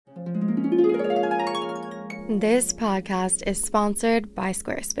This podcast is sponsored by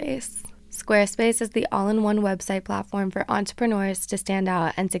Squarespace. Squarespace is the all-in-one website platform for entrepreneurs to stand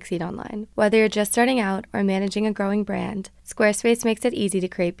out and succeed online. Whether you're just starting out or managing a growing brand, Squarespace makes it easy to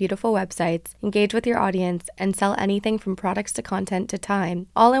create beautiful websites, engage with your audience, and sell anything from products to content to time,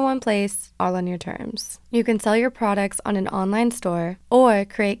 all in one place, all on your terms. You can sell your products on an online store or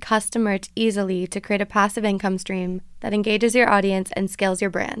create custom merch easily to create a passive income stream that engages your audience and scales your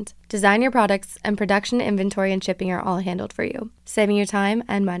brand. Design your products, and production, inventory, and shipping are all handled for you, saving you time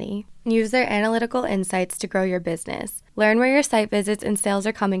and money. Use their analytical insights to grow your business. Learn where your site visits and sales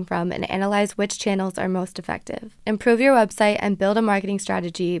are coming from and analyze which channels are most effective. Improve your website and build a marketing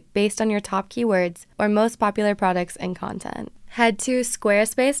strategy based on your top keywords or most popular products and content. Head to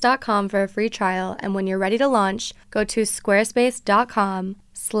squarespace.com for a free trial, and when you're ready to launch, go to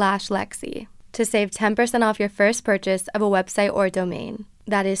squarespace.com/Lexi to save 10% off your first purchase of a website or domain.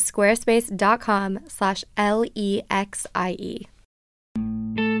 That is squarespace.com/LEXIE.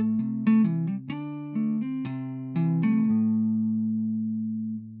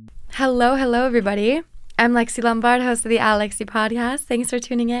 Hello, everybody. I'm Lexi Lombard, host of the Alexi podcast. Thanks for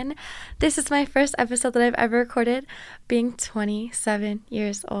tuning in. This is my first episode that I've ever recorded, being 27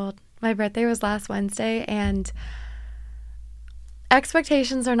 years old. My birthday was last Wednesday, and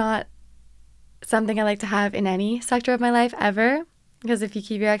expectations are not something I like to have in any sector of my life ever, because if you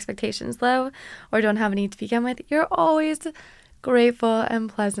keep your expectations low or don't have any to begin with, you're always grateful and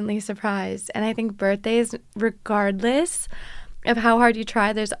pleasantly surprised. And I think birthdays, regardless of how hard you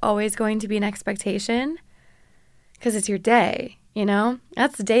try, there's always going to be an expectation, because it's your day, you know?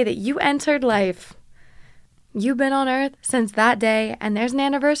 That's the day that you entered life. You've been on earth since that day, and there's an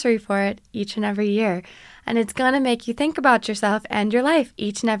anniversary for it each and every year. And it's going to make you think about yourself and your life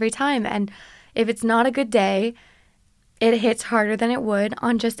each and every time. And if it's not a good day, it hits harder than it would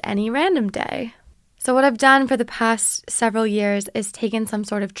on just any random day. So what I've done for the past several years is taken some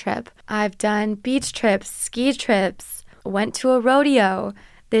sort of trip. I've done beach trips, ski trips, went to a rodeo.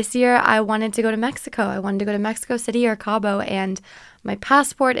 This year I wanted to go to Mexico. I wanted to go to Mexico City or Cabo, and my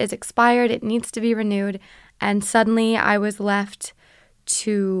passport is expired. It needs to be renewed. And suddenly I was left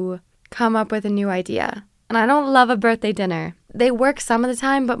to come up with a new idea. And I don't love a birthday dinner. They work some of the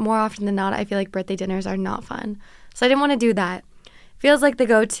time, but more often than not, I feel like birthday dinners are not fun. So I didn't want to do that. Feels like the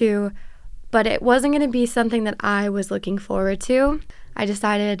go-to, but it wasn't going to be something that I was looking forward to. I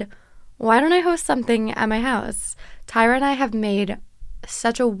decided, why don't I host something at my house? Tyra and I have made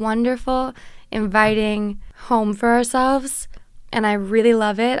such a wonderful, inviting home for ourselves, and I really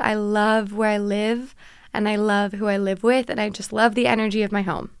love it. I love where I live, and I love who I live with, and I just love the energy of my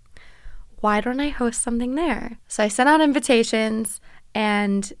home. Why don't I host something there? So I sent out invitations,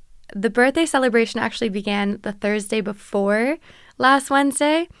 and the birthday celebration actually began the Thursday before last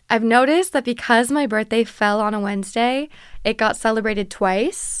Wednesday. I've noticed that because my birthday fell on a Wednesday, it got celebrated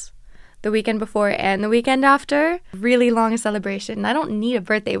twice, the weekend before and the weekend after. Really long celebration. I don't need a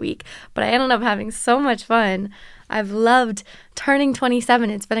birthday week, but I ended up having so much fun. I've loved turning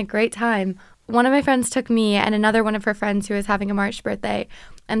 27. It's been a great time. One of my friends took me and another one of her friends who was having a March birthday,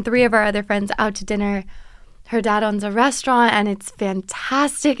 and 3 of our other friends out to dinner. Her dad owns a restaurant, and it's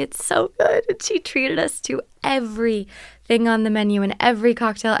fantastic. It's so good. And she treated us to everything on the menu and every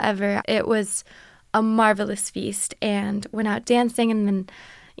cocktail ever. It was a marvelous feast, and went out dancing, and then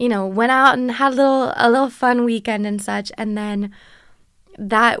went out and had a little fun weekend and such. And then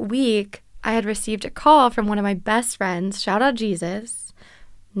that week, I had received a call from one of my best friends. Shout out Jesus,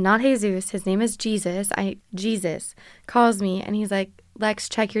 not Jesus. His name is Jesus. Jesus calls me, and he's like, Lex,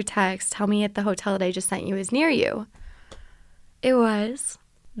 check your text. Tell me at the hotel that I just sent you is near you. It was.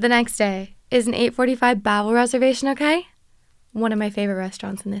 The next day, is an 8:45 Babel reservation okay? One of my favorite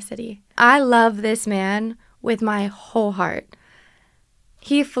restaurants in the city. I love this man with my whole heart.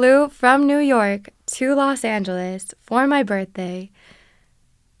 He flew from New York to Los Angeles for my birthday,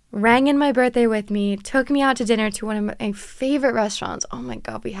 rang in my birthday with me, took me out to dinner to one of my favorite restaurants. Oh my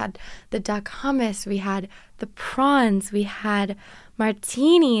God, we had the duck hummus, we had the prawns, we had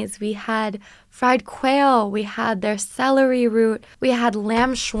martinis, we had fried quail, we had their celery root, we had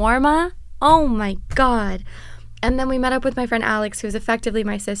lamb shawarma. Oh my God. And then we met up with my friend Alex, who's effectively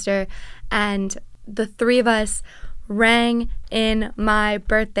my sister, and the 3 of us rang in my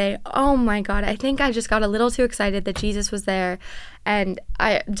birthday. Oh my God. I think I just got a little too excited that Jesus was there, and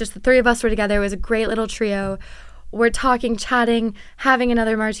the 3 of us were together. It was a great little trio. We're talking, chatting, having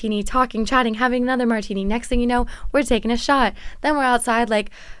another martini, talking, chatting, having another martini. Next thing you know, we're taking a shot. Then we're outside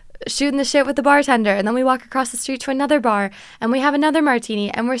shooting the shit with the bartender, and then we walk across the street to another bar and we have another martini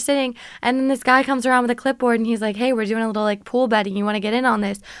and we're sitting, and then this guy comes around with a clipboard and he's like, hey, we're doing a little like pool betting, you want to get in on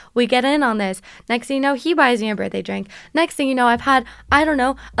this? We get in on this. Next thing you know, he buys me a birthday drink. Next thing you know, I've had, I don't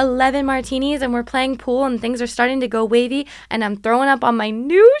know, 11 martinis and we're playing pool and things are starting to go wavy and I'm throwing up on my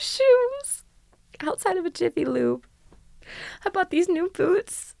new shoes outside of a Jiffy Lube. I bought these new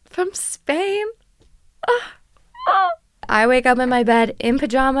boots from Spain. I wake up in my bed in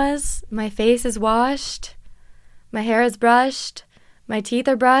pajamas, my face is washed, my hair is brushed, my teeth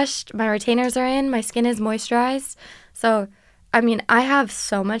are brushed, my retainers are in, my skin is moisturized. So, I mean, I have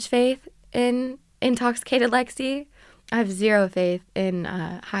so much faith in intoxicated Lexi. I have zero faith in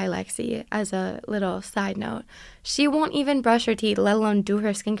high Lexi. As a little side note, she won't even brush her teeth, let alone do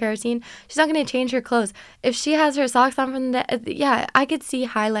her skincare routine. She's not going to change her clothes. If she has her socks on from the I could see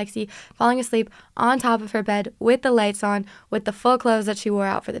high Lexi falling asleep on top of her bed with the lights on, with the full clothes that she wore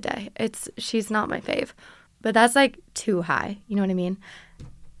out for the day. She's not my fave. But that's like too high. You know what I mean?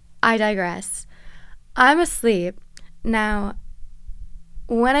 I digress. I'm asleep. Now,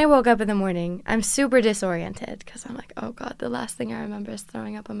 when I woke up in the morning, I'm super disoriented because I'm like, oh God, the last thing I remember is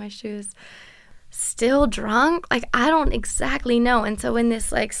throwing up on my shoes. Still drunk? Like, I don't exactly know. And so in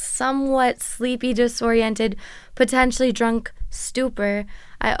this like somewhat sleepy, disoriented, potentially drunk stupor,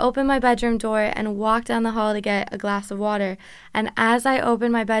 I open my bedroom door and walk down the hall to get a glass of water. And as I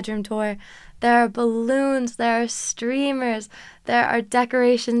open my bedroom door, there are balloons, there are streamers, there are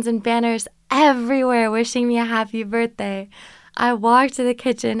decorations and banners everywhere wishing me a happy birthday. I walk to the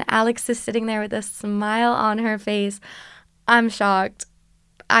kitchen. Alex is sitting there with a smile on her face. I'm shocked.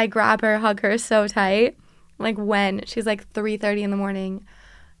 I grab her, hug her so tight. Like when? She's like 3:30 in the morning.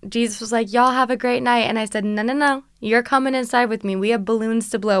 Jesus was like, y'all have a great night. And I said, no. You're coming inside with me. We have balloons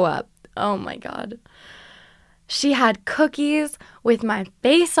to blow up. Oh my God. She had cookies with my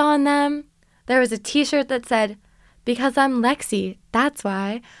face on them. There was a t-shirt that said, because I'm Lexi, that's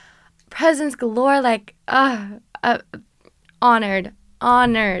why. Presents galore, like, honored.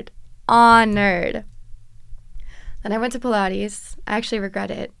 Then I went to Pilates. I actually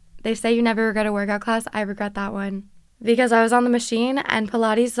regret it. They say you never regret a workout class. I regret that one. Because I was on the machine, and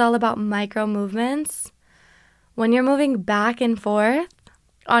Pilates is all about micro movements. When you're moving back and forth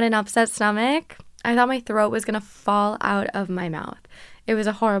on an upset stomach, I thought my throat was going to fall out of my mouth. It was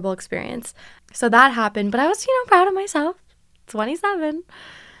a horrible experience. So that happened, but I was, proud of myself. 27.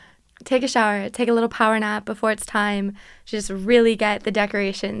 Take a shower, take a little power nap before it's time to just really get the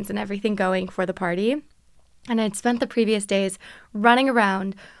decorations and everything going for the party. And I'd spent the previous days running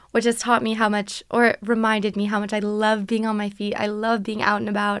around, which has taught me how much, or reminded me how much I love being on my feet. I love being out and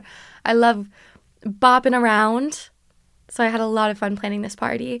about. I love bopping around. So I had a lot of fun planning this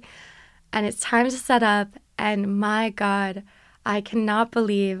party. And it's time to set up, and my God, I cannot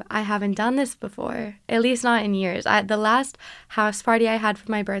believe I haven't done this before, at least not in years. The last house party I had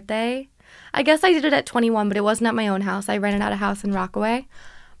for my birthday, I guess I did it at 21, but it wasn't at my own house. I rented out a house in Rockaway.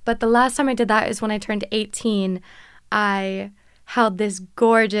 But the last time I did that is when I turned 18. I held this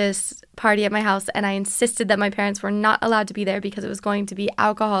gorgeous party at my house, and I insisted that my parents were not allowed to be there because it was going to be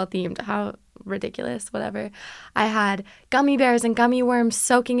alcohol themed. How ridiculous, whatever. I had gummy bears and gummy worms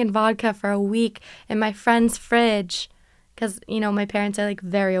soaking in vodka for a week in my friend's fridge. Because, my parents are, like,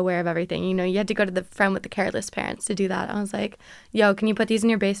 very aware of everything. You had to go to the friend with the careless parents to do that. I was like, yo, can you put these in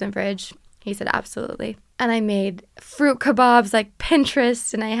your basement fridge? He said, absolutely. And I made fruit kebabs, like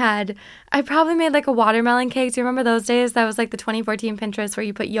Pinterest, and I probably made, like, a watermelon cake. Do you remember those days? That was, like, the 2014 Pinterest where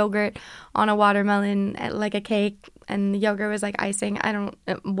you put yogurt on a watermelon, like a cake, and the yogurt was, like, icing.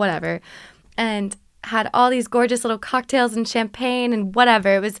 Whatever. And had all these gorgeous little cocktails and champagne and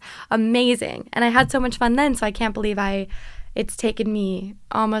whatever. It was amazing. And I had so much fun then, so I can't believe it's taken me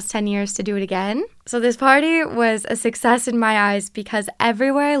almost 10 years to do it again. So this party was a success in my eyes because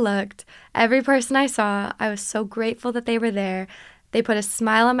everywhere I looked, every person I saw, I was so grateful that they were there. They put a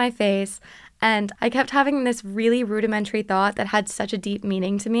smile on my face. And I kept having this really rudimentary thought that had such a deep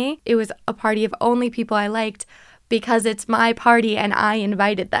meaning to me. It was a party of only people I liked because it's my party and I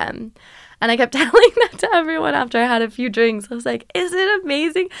invited them. And I kept telling that to everyone after I had a few drinks. I was like, isn't it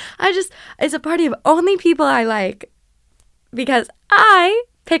amazing? It's a party of only people I like because I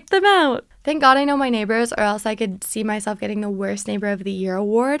picked them out. Thank God I know my neighbors, or else I could see myself getting the worst neighbor of the year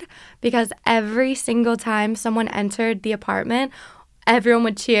award, because every single time someone entered the apartment, everyone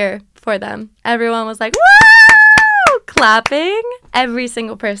would cheer for them. Everyone was like, woo! Clapping. Every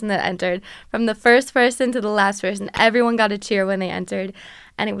single person that entered, from the first person to the last person, everyone got a cheer when they entered.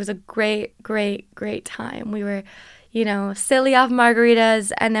 And it was a great, great, great time. We were, silly off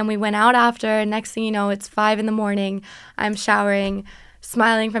margaritas, and then we went out after. And next thing you know, it's 5 a.m. I'm showering,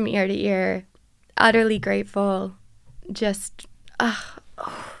 smiling from ear to ear, utterly grateful, just,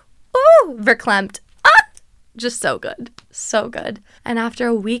 verklempt. Just so good. So good. And after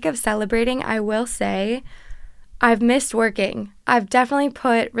a week of celebrating, I will say I've missed working. I've definitely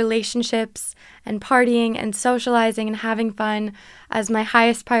put relationships and partying and socializing and having fun as my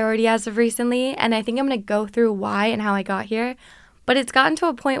highest priority as of recently. And I think I'm going to go through why and how I got here. But it's gotten to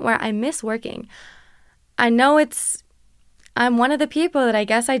a point where I miss working. I know I'm one of the people that I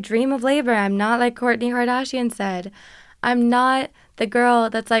guess I dream of labor. I'm not like Kourtney Kardashian said. I'm not the girl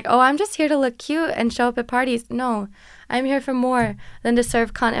that's like, oh, I'm just here to look cute and show up at parties. No, I'm here for more than to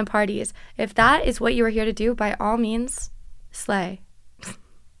serve cunt at parties. If that is what you are here to do, by all means, slay.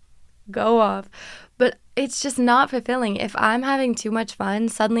 Go off. But it's just not fulfilling. If I'm having too much fun,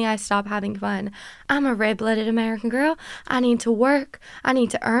 suddenly I stop having fun. I'm a red-blooded American girl. I need to work. I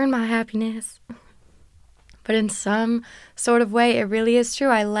need to earn my happiness. But in some sort of way, it really is true.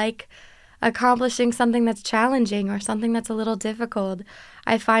 I like accomplishing something that's challenging or something that's a little difficult.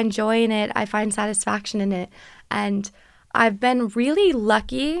 I find joy in it. I find satisfaction in it. And I've been really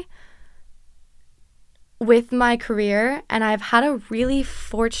lucky with my career, and I've had a really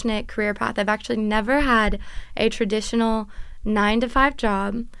fortunate career path. I've actually never had a traditional 9-to-5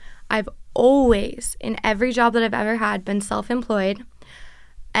 job. I've always, in every job that I've ever had, been self-employed.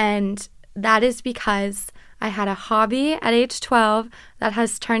 And that is because I had a hobby at age 12 that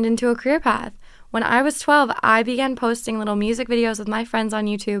has turned into a career path. When I was 12, I began posting little music videos with my friends on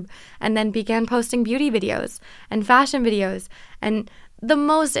YouTube and then began posting beauty videos and fashion videos and the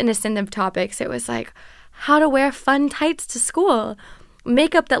most innocent of topics. It was like how to wear fun tights to school,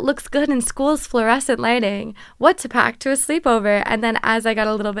 makeup that looks good in school's fluorescent lighting, what to pack to a sleepover. And then as I got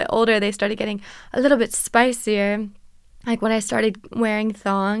a little bit older, they started getting a little bit spicier. Like when I started wearing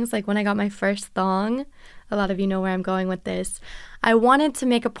thongs, like when I got my first thong. A lot of you know where I'm going with this. I wanted to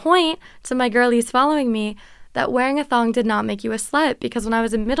make a point to my girlies following me that wearing a thong did not make you a slut, because when I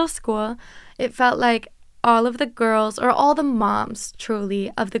was in middle school, it felt like all of the girls, or all the moms, truly,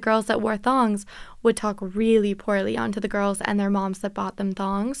 of the girls that wore thongs would talk really poorly onto the girls and their moms that bought them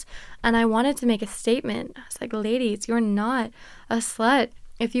thongs. And I wanted to make a statement. I was like, ladies, you're not a slut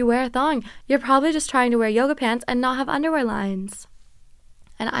if you wear a thong. You're probably just trying to wear yoga pants and not have underwear lines.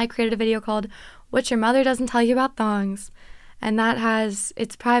 And I created a video called What Your Mother Doesn't Tell You About Thongs. And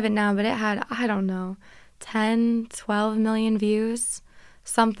it's private now, but it had, I don't know, 10, 12 million views,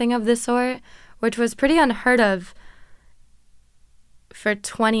 something of the sort, which was pretty unheard of for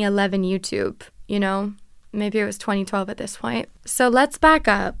 2011 YouTube, you know? Maybe it was 2012 at this point. So let's back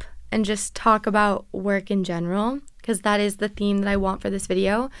up and just talk about work in general, because that is the theme that I want for this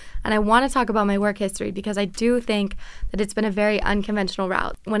video. And I want to talk about my work history because I do think that it's been a very unconventional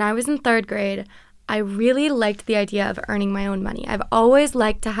route. When I was in 3rd grade, I really liked the idea of earning my own money. I've always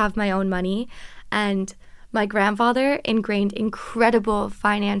liked to have my own money, and my grandfather ingrained incredible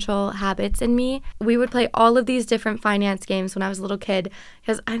financial habits in me. We would play all of these different finance games when I was a little kid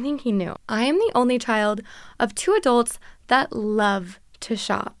because I think he knew. I am the only child of 2 adults that love to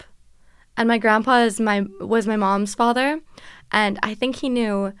shop. And my grandpa was my mom's father, and I think he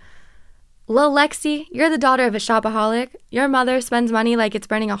knew, Lil Lexi, you're the daughter of a shopaholic. Your mother spends money like it's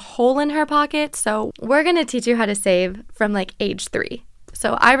burning a hole in her pocket, so we're going to teach you how to save from like age 3.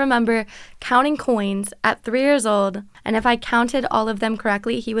 So I remember counting coins at 3 years old, and if I counted all of them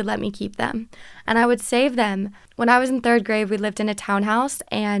correctly, he would let me keep them. And I would save them. When I was in 3rd grade, we lived in a townhouse,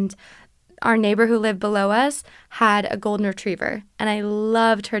 and our neighbor who lived below us had a golden retriever, and I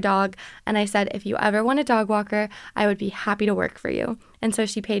loved her dog. And I said, if you ever want a dog walker, I would be happy to work for you. And so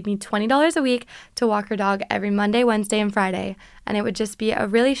she paid me $20 a week to walk her dog every Monday, Wednesday, and Friday. And it would just be a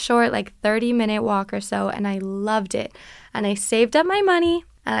really short, like 30-minute walk or so. And I loved it. And I saved up my money.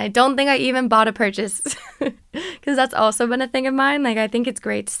 And I don't think I even bought a purchase because that's also been a thing of mine. Like, I think it's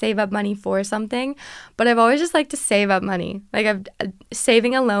great to save up money for something, but I've always just liked to save up money. Like,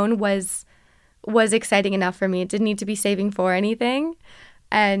 saving alone was exciting enough for me. It didn't need to be saving for anything.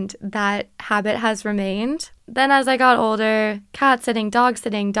 And that habit has remained. Then as I got older, cat sitting,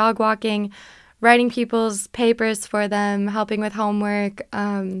 dog walking, writing people's papers for them, helping with homework,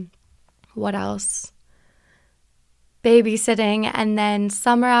 what else? Babysitting. And then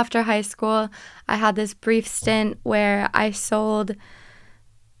summer after high school, I had this brief stint where I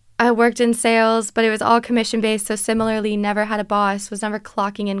worked in sales, but it was all commission-based, so similarly never had a boss, was never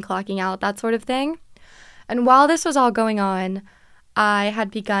clocking in, clocking out, that sort of thing. And while this was all going on, I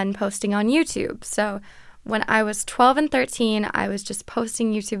had begun posting on YouTube. So when I was 12 and 13, I was just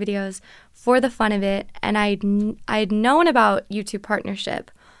posting YouTube videos for the fun of it, and I'd known about YouTube Partnership,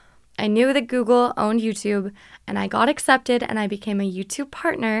 I knew that Google owned YouTube, and I got accepted and I became a YouTube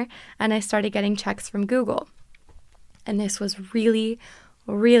partner, and I started getting checks from Google. And this was really,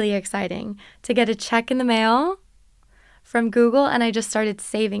 really exciting to get a check in the mail from Google, and I just started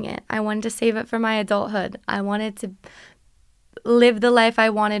saving it. I wanted to save it for my adulthood. I wanted to live the life I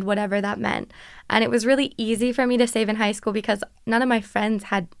wanted, whatever that meant. And it was really easy for me to save in high school because none of my friends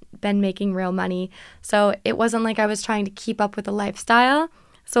had been making real money. So it wasn't like I was trying to keep up with the lifestyle.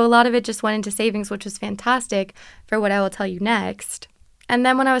 So a lot of it just went into savings, which was fantastic for what I will tell you next. And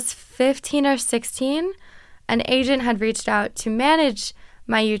then when I was 15 or 16, an agent had reached out to manage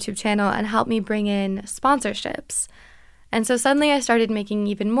my YouTube channel and help me bring in sponsorships. And so suddenly I started making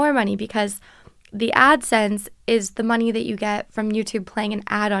even more money because the AdSense is the money that you get from YouTube playing an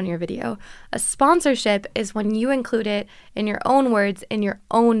ad on your video. A sponsorship is when you include it in your own words in your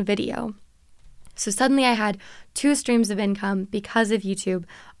own video. So suddenly I had 2 streams of income because of YouTube.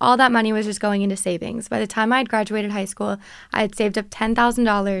 All that money was just going into savings. By the time I had graduated high school, I had saved up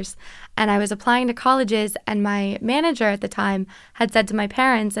 $10,000 and I was applying to colleges, and my manager at the time had said to my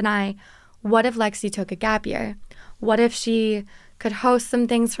parents and I, what if Lexi took a gap year? What if she could host some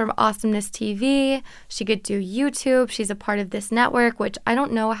things from Awesomeness TV? She could do YouTube. She's a part of this network, which I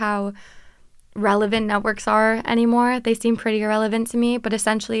don't know how relevant networks are anymore. They seem pretty irrelevant to me, but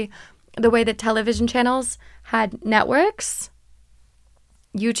essentially the way that television channels had networks,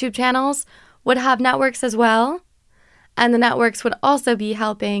 YouTube channels would have networks as well. And the networks would also be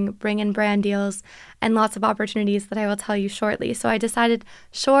helping bring in brand deals and lots of opportunities that I will tell you shortly. So I decided,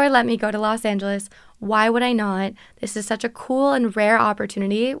 sure, let me go to Los Angeles. Why would I not? This is such a cool and rare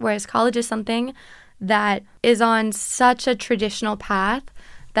opportunity, whereas college is something that is on such a traditional path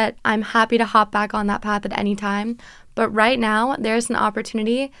that I'm happy to hop back on that path at any time. But right now, there's an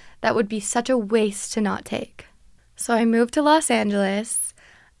opportunity that would be such a waste to not take. So I moved to Los Angeles,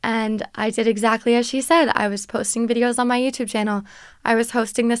 and I did exactly as she said. I was posting videos on my YouTube channel. I was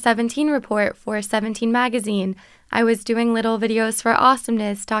hosting the 17 report for 17 magazine. I was doing little videos for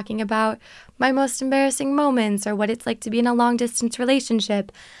Awesomeness talking about my most embarrassing moments or what it's like to be in a long-distance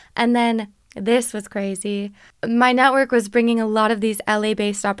relationship. And then this was crazy. My network was bringing a lot of these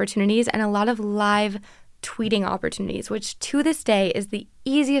LA-based opportunities and a lot of live tweeting opportunities, which to this day is the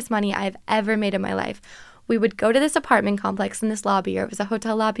easiest money I've ever made in my life. We would go to this apartment complex in this lobby, or it was a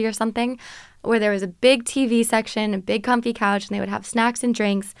hotel lobby or something, where there was a big TV section, a big comfy couch, and they would have snacks and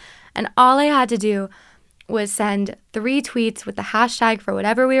drinks. And all I had to do was send 3 tweets with the hashtag for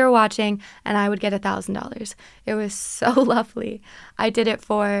whatever we were watching, and I would get $1,000. It was so lovely. I did it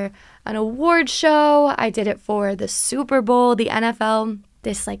for an award show. I did it for the Super Bowl, the NFL,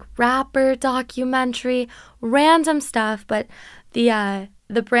 this like rapper documentary, random stuff. But the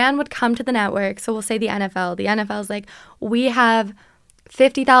brand would come to the network. So we'll say the NFL. The NFL's like, we have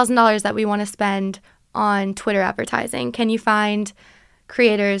 $50,000 that we want to spend on Twitter advertising. Can you find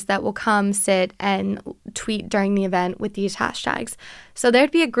creators that will come sit and tweet during the event with these hashtags? So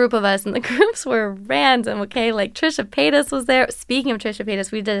there'd be a group of us, and the groups were random, okay? Like Trisha Paytas was there. Speaking of Trisha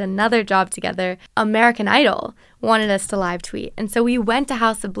Paytas, we did another job together. American Idol wanted us to live tweet. And so we went to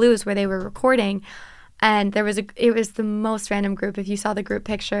House of Blues where they were recording, and it was the most random group. If you saw the group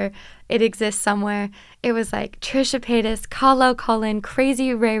picture, it exists somewhere. It was like Trisha Paytas, Kalo Cullen,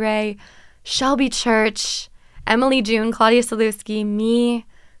 Crazy Ray Ray, Shelby Church, Emily June, Claudia Salewski, me.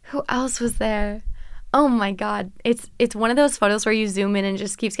 Who else was there? Oh my God. It's one of those photos where you zoom in and it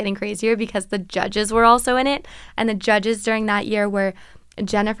just keeps getting crazier because the judges were also in it. And the judges during that year were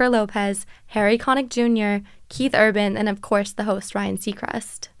Jennifer Lopez, Harry Connick Jr., Keith Urban, and of course the host Ryan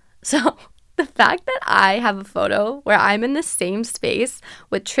Seacrest. So the fact that I have a photo where I'm in the same space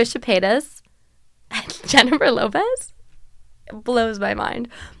with Trisha Paytas and Jennifer Lopez blows my mind.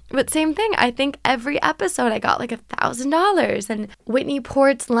 But same thing, I think every episode I got like $1,000, and Whitney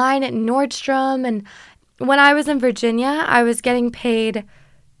Port's line at Nordstrom. And when I was in Virginia, I was getting paid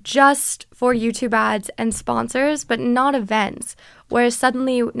just for YouTube ads and sponsors, but not events. Whereas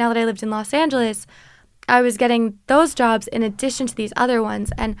suddenly, now that I lived in Los Angeles, I was getting those jobs in addition to these other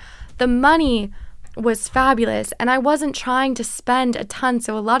ones. And the money was fabulous, and I wasn't trying to spend a ton,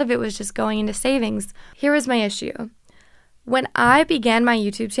 so a lot of it was just going into savings. Here was my issue. When I began my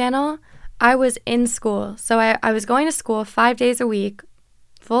YouTube channel, I was in school. So I was going to school 5 days a week,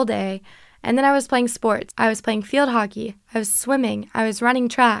 full day, and then I was playing sports. I was playing field hockey. I was swimming. I was running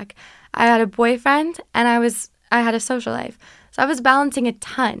track. I had a boyfriend, and I had a social life. So I was balancing a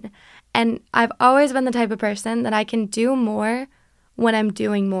ton. And I've always been the type of person that I can do more when I'm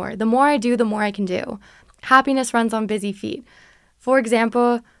doing more. The more I do, the more I can do. Happiness runs on busy feet. For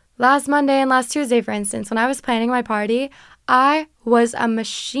example, last Monday and last Tuesday, for instance, when I was planning my party, I was a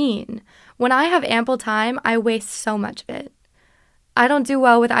machine. When I have ample time, I waste so much of it. I don't do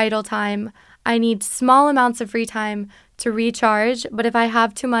well with idle time. I need small amounts of free time to recharge, but if I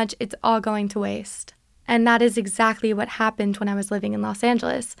have too much, it's all going to waste. And that is exactly what happened when I was living in Los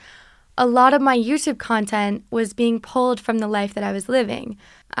Angeles. A lot of my YouTube content was being pulled from the life that I was living.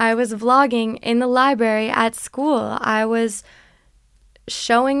 I was vlogging in the library at school. I was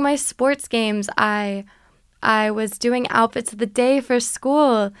showing my sports games. I was doing outfits of the day for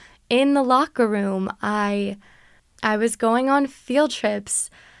school in the locker room. I was going on field trips.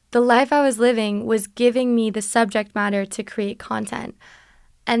 The life I was living was giving me the subject matter to create content.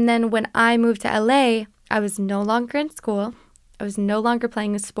 And then when I moved to LA, I was no longer in school. I was no longer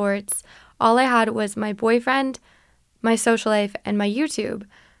playing sports. All I had was my boyfriend, my social life, and my YouTube.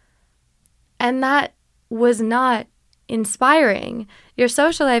 And that was not inspiring. Your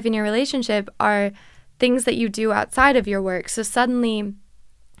social life and your relationship are things that you do outside of your work. So suddenly,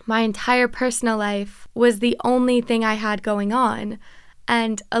 my entire personal life was the only thing I had going on.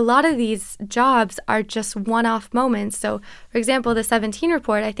 And a lot of these jobs are just one-off moments. So, for example, the 17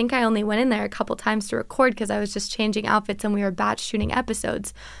 report, I think I only went in there a couple times to record because I was just changing outfits and we were batch shooting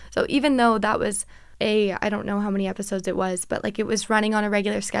episodes. So even though that was I don't know how many episodes it was, but like it was running on a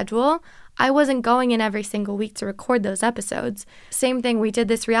regular schedule, I wasn't going in every single week to record those episodes. Same thing, we did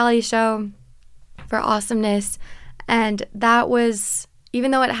this reality show for Awesomeness, and that was,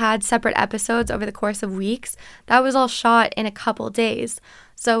 even though it had separate episodes over the course of weeks, that was all shot in a couple days.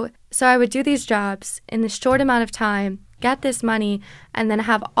 So I would do these jobs in this short amount of time, get this money, and then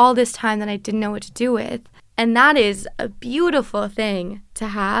have all this time that I didn't know what to do with. And that is a beautiful thing to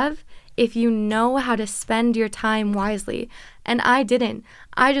have if you know how to spend your time wisely. And I didn't.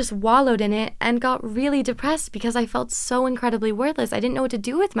 I just wallowed in it and got really depressed because I felt so incredibly worthless. I didn't know what to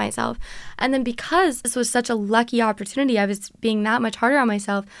do with myself. And then because this was such a lucky opportunity, I was being that much harder on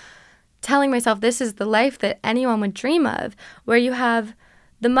myself, telling myself this is the life that anyone would dream of, where you have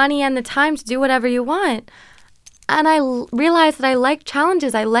the money and the time to do whatever you want. And I realized that I liked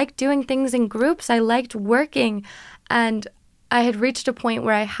challenges. I liked doing things in groups. I liked working. And I had reached a point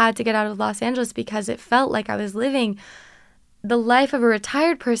where I had to get out of Los Angeles because it felt like I was living the life of a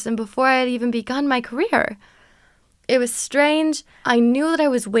retired person before I had even begun my career. It was strange. I knew that I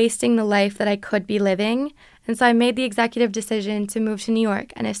was wasting the life that I could be living, and so I made the executive decision to move to New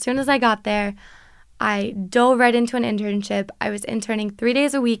York. And as soon as I got there, I dove right into an internship. I was interning 3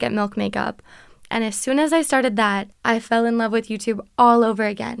 days a week at Milk Makeup. And as soon as I started that, I fell in love with YouTube all over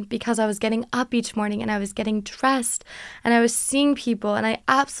again because I was getting up each morning and I was getting dressed and I was seeing people, and I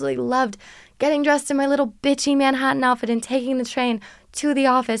absolutely loved getting dressed in my little bitchy Manhattan outfit and taking the train to the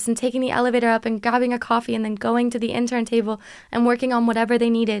office and taking the elevator up and grabbing a coffee and then going to the intern table and working on whatever they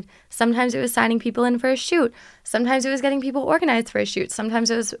needed. Sometimes it was signing people in for a shoot. Sometimes it was getting people organized for a shoot. Sometimes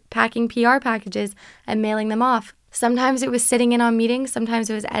it was packing PR packages and mailing them off. Sometimes it was sitting in on meetings.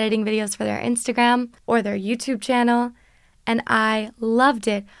 Sometimes it was editing videos for their Instagram or their YouTube channel. And I loved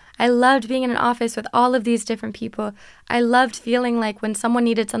it. I loved being in an office with all of these different people. I loved feeling like when someone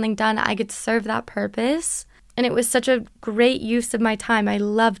needed something done, I could serve that purpose. And it was such a great use of my time. I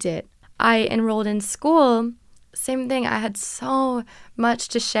loved it. I enrolled in school. Same thing. I had so much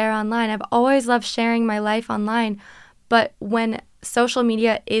to share online. I've always loved sharing my life online. But when social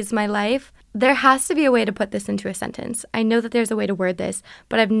media is my life, there has to be a way to put this into a sentence. I know that there's a way to word this,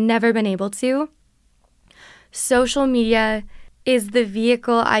 but I've never been able to. Social media is the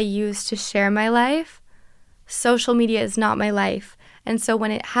vehicle I use to share my life. Social media is not my life. And so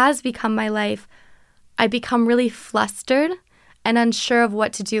when it has become my life, I become really flustered and unsure of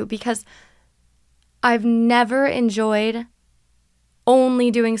what to do because I've never enjoyed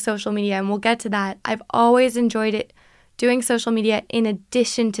only doing social media, and we'll get to that. I've always enjoyed it, doing social media in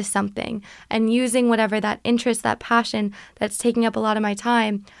addition to something and using whatever that interest, that passion that's taking up a lot of my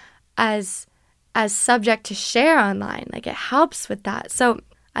time as subject to share online. Like it helps with that. So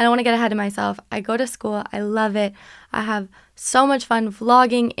I don't want to get ahead of myself. I go to school. I love it. I have so much fun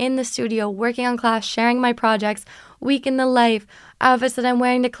vlogging in the studio, working on class, sharing my projects, week in the life, outfits that I'm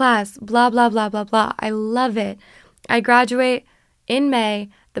wearing to class, blah, blah, blah, blah, blah. I love it. I graduate in May.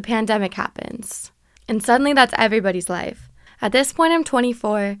 The pandemic happens. And suddenly that's everybody's life. At this point, I'm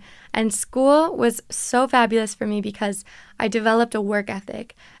 24, and school was so fabulous for me because I developed a work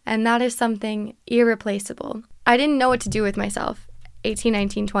ethic, and that is something irreplaceable. I didn't know what to do with myself, 18,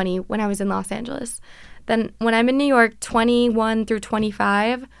 19, 20, when I was in Los Angeles. Then when I'm in New York, 21 through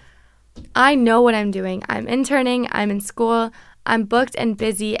 25, I know what I'm doing. I'm interning, I'm in school, I'm booked and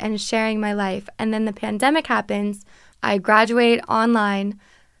busy and sharing my life. And then the pandemic happens, I graduate online.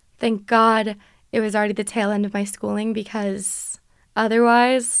 Thank God it was already the tail end of my schooling, because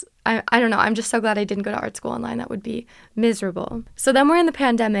otherwise, I don't know, I'm just so glad I didn't go to art school online. That would be miserable. So then we're in the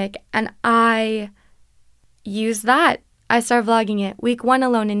pandemic, and I used that. I started vlogging it. Week 1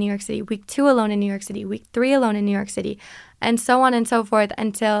 alone in New York City, week 2 alone in New York City, week 3 alone in New York City, and so on and so forth,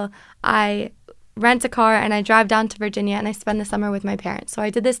 until I rent a car and I drive down to Virginia and I spend the summer with my parents. So I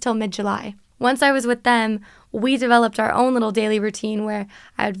did this till mid-July. Once I was with them, we developed our own little daily routine where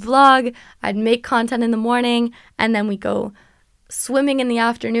I'd vlog, I'd make content in the morning, and then we'd go swimming in the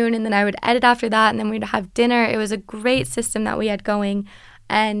afternoon, and then I would edit after that, and then we'd have dinner. It was a great system that we had going,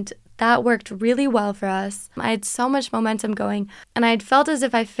 and that worked really well for us. I had so much momentum going, and I had felt as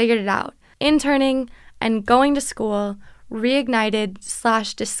if I figured it out. Interning and going to school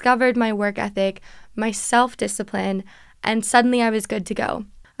reignited / discovered my work ethic, my self-discipline, and suddenly I was good to go.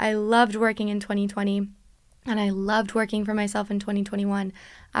 I loved working in 2020, and I loved working for myself in 2021.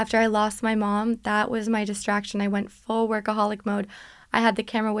 After I lost my mom, that was my distraction. I went full workaholic mode. I had the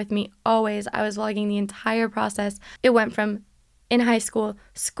camera with me always. I was vlogging the entire process. It went from in high school,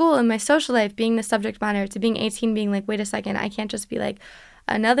 and my social life being the subject matter, to being 18 being like, wait a second, I can't just be like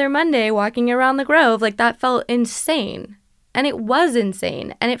another Monday walking around the Grove. Like, that felt insane. And it was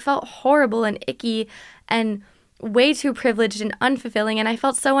insane. And it felt horrible and icky and way too privileged and unfulfilling, and I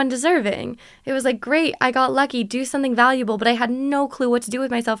felt so undeserving. It was like, great, I got lucky, do something valuable, but I had no clue what to do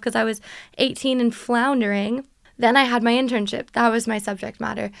with myself because I was 18 and floundering. Then I had my internship. That was my subject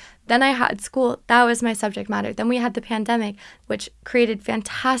matter. Then I had school. That was my subject matter. Then we had the pandemic, which created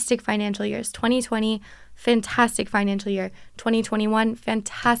fantastic financial years. 2020, fantastic financial year. 2021,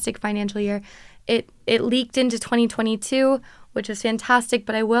 fantastic financial year. It leaked into 2022, which was fantastic,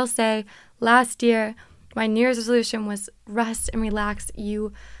 but I will say last year, my New Year's resolution was rest and relax.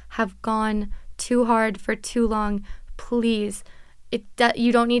 You have gone too hard for too long. Please,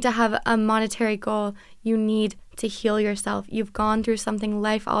 you don't need to have a monetary goal. You need to heal yourself. You've gone through something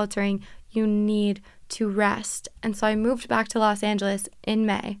life-altering. You need to rest. And so I moved back to Los Angeles in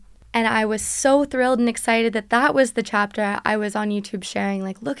May. And I was so thrilled and excited that was the chapter I was on YouTube sharing.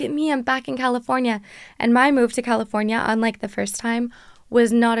 Like, look at me, I'm back in California. And my move to California, unlike the first time,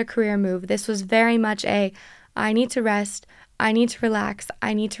 was not a career move. This was very much I need to rest, I need to relax,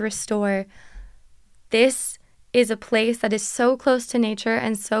 I need to restore. This is a place that is so close to nature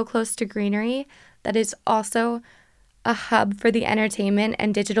and so close to greenery that is also a hub for the entertainment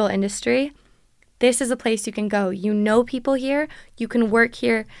and digital industry. This is a place you can go. You know people here, you can work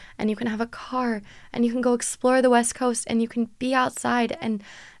here, and you can have a car, and you can go explore the West Coast, and you can be outside, and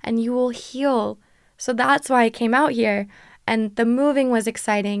you will heal. So that's why I came out here. And the moving was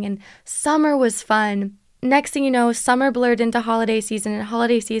exciting, and summer was fun. Next thing you know, summer blurred into holiday season, and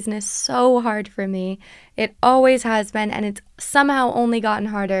holiday season is so hard for me. It always has been, and it's somehow only gotten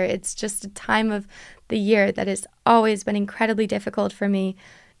harder. It's just a time of the year that has always been incredibly difficult for me.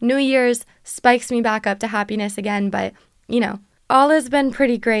 New Year's spikes me back up to happiness again, but, all has been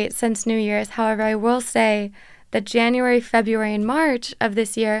pretty great since New Year's. However, I will say that January, February, and March of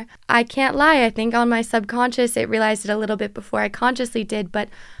this year, I can't lie, I think on my subconscious it realized it a little bit before I consciously did, but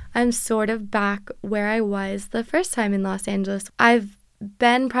I'm sort of back where I was the first time in Los Angeles. I've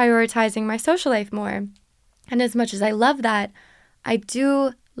been prioritizing my social life more. And as much as I love that, I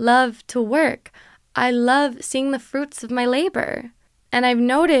do love to work. I love seeing the fruits of my labor. And I've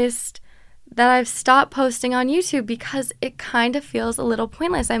noticed that I've stopped posting on YouTube because it kind of feels a little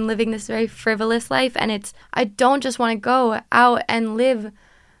pointless. I'm living this very frivolous life, and I don't just want to go out and live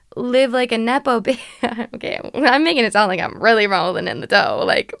like a Nepo baby. Okay, I'm making it sound like I'm really rolling in the dough.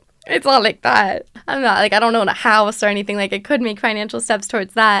 Like, it's not like that. I'm not, like, I don't own a house or anything. Like, I could make financial steps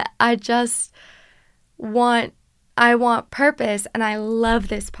towards that. I want purpose, and I love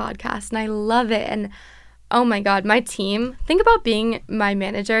this podcast, and I love it, and oh my God, my team, think about being my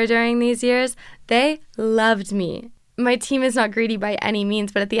manager during these years. They loved me. My team is not greedy by any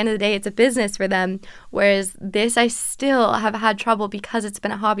means, but at the end of the day, it's a business for them. Whereas this, I still have had trouble because it's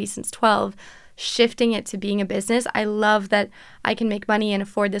been a hobby since 12, shifting it to being a business. I love that I can make money and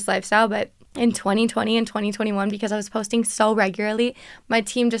afford this lifestyle, but in 2020 and 2021, because I was posting so regularly, my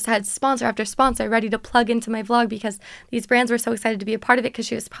team just had sponsor after sponsor ready to plug into my vlog because these brands were so excited to be a part of it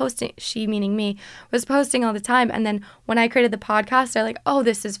because she meaning me, was posting all the time. And then when I created the podcast, they're like, oh,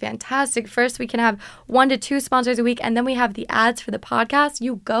 this is fantastic. First, we can have 1 to 2 sponsors a week, and then we have the ads for the podcast.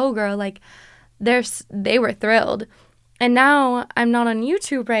 You go, girl. Like, they were thrilled. And now I'm not on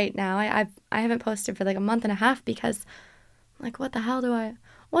YouTube right now. I haven't posted for like a month and a half because, like, what the hell do I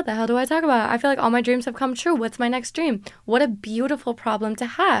talk about? I feel like all my dreams have come true. What's my next dream? What a beautiful problem to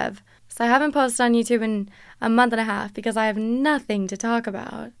have. So I haven't posted on YouTube in a month and a half because I have nothing to talk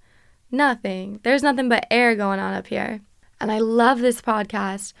about. Nothing. There's nothing but air going on up here. And I love this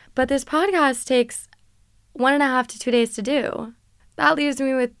podcast, but this podcast takes 1.5 to 2 days to do. That leaves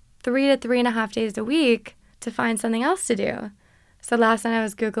me with 3 to 3.5 days a week to find something else to do. So last night I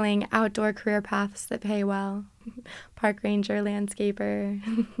was Googling outdoor career paths that pay well. Park ranger, landscaper.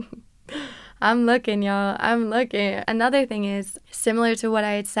 I'm looking, y'all. I'm looking. Another thing is, similar to what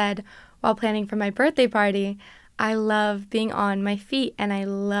I had said while planning for my birthday party, I love being on my feet and I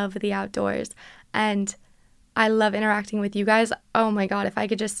love the outdoors. And I love interacting with you guys. Oh my God, if I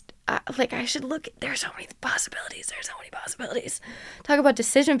could just, I should look. There's so many possibilities. Talk about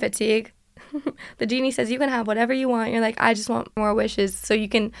decision fatigue. The genie says you can have whatever you want. You're like, I just want more wishes. So you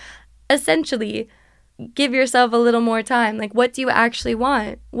can essentially give yourself a little more time. Like, what do you actually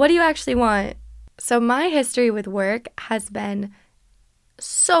want? What do you actually want? So my history with work has been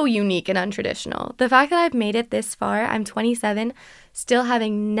so unique and untraditional. The fact that I've made it this far, I'm 27, still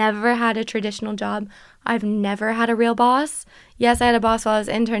having never had a traditional job. I've never had a real boss. Yes, I had a boss while I was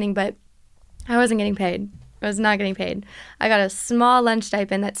interning, but I wasn't getting paid. I was not getting paid. I got a small lunch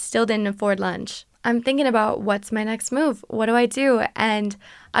stipend that still didn't afford lunch. I'm thinking about what's my next move? What do I do? And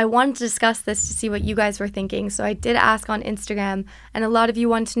I wanted to discuss this to see what you guys were thinking. So I did ask on Instagram, and a lot of you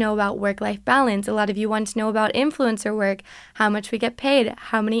want to know about work-life balance. A lot of you want to know about influencer work, how much we get paid,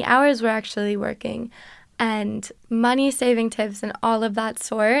 how many hours we're actually working, and money saving tips and all of that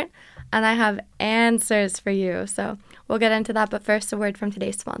sort. And I have answers for you. So we'll get into that. But first, a word from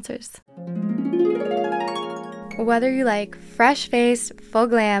today's sponsors. Whether you like fresh face, full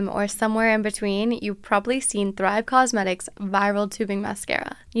glam, or somewhere in between, you've probably seen Thrive Causemetics Viral Tubing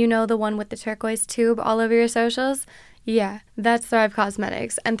Mascara. You know, the one with the turquoise tube all over your socials? Yeah, that's Thrive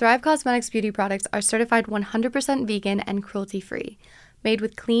Causemetics. And Thrive Causemetics beauty products are certified 100% vegan and cruelty-free. Made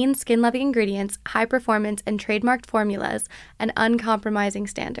with clean, skin-loving ingredients, high performance and trademarked formulas, and uncompromising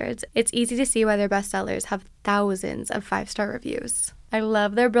standards, it's easy to see why their bestsellers have thousands of 5-star reviews. I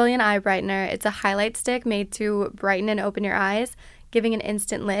love their Brilliant Eye Brightener. It's a highlight stick made to brighten and open your eyes, giving an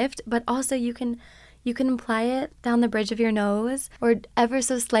instant lift, but also you can apply it down the bridge of your nose or ever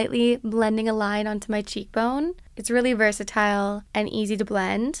so slightly blending a line onto my cheekbone. It's really versatile and easy to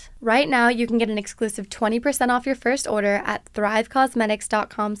blend. Right now, you can get an exclusive 20% off your first order at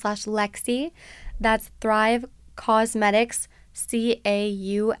thrivecausemetics.com/Lexi. That's Thrive Causemetics,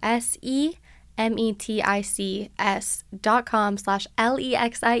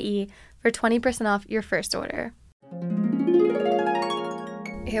 CAUSEMETICS.com/LEXIE for 20% off your first order.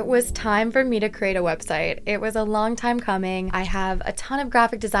 It was time for me to create a website. It was a long time coming. I have a ton of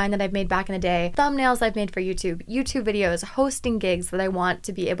graphic design that I've made back in the day, thumbnails I've made for YouTube videos, hosting gigs that I want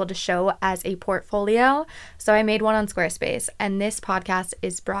to be able to show as a portfolio. So I made one on Squarespace, and this podcast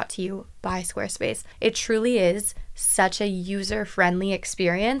is brought to you by Squarespace. It truly is such a user-friendly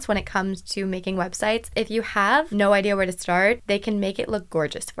experience when it comes to making websites. If you have no idea where to start, they can make it look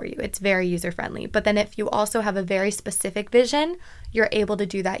gorgeous for you. It's very user-friendly. But then if you also have a very specific vision, you're able to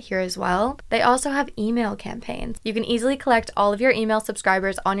do that here as well. They also have email campaigns. You can easily collect all of your email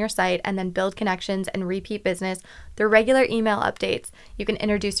subscribers on your site and then build connections and repeat business through regular email updates. You can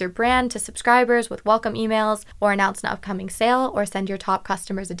introduce your brand to subscribers with welcome emails, or announce an upcoming sale, or send your top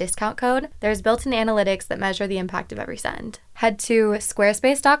customers a discount code. There's built-in analytics that measure the impact of every send. Head to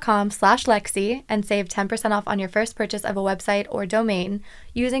squarespace.com/Lexi and save 10% off on your first purchase of a website or domain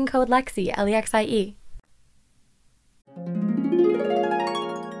using code Lexi, LEXIE.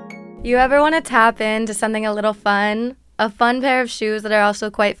 You ever want to tap into something a little fun? A fun pair of shoes that are also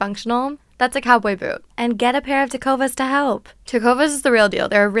quite functional? That's a cowboy boot. And get a pair of Tecovas to help. Tecovas is the real deal.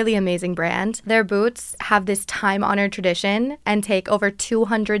 They're a really amazing brand. Their boots have this time-honored tradition and take over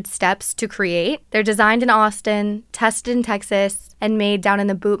 200 steps to create. They're designed in Austin, tested in Texas, and made down in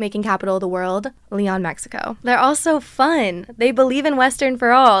the boot-making capital of the world, Leon, Mexico. They're also fun. They believe in Western for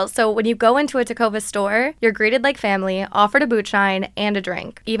all. So when you go into a Tecovas store, you're greeted like family, offered a boot shine, and a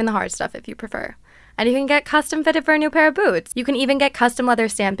drink. Even the hard stuff if you prefer. And you can get custom fitted for a new pair of boots. You can even get custom leather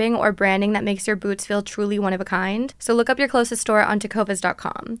stamping or branding that makes your boots feel truly one of a kind. So look up your closest store on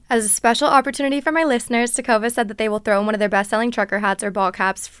tecovas.com. As a special opportunity for my listeners, Tecovas said that they will throw in one of their best-selling trucker hats or ball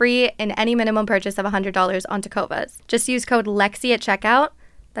caps free in any minimum purchase of $100 on Tecovas. Just use code LEXI at checkout,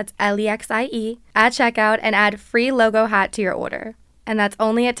 that's LEXIE, at checkout, and add free logo hat to your order. And that's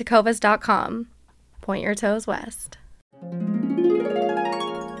only at tecovas.com. Point your toes west.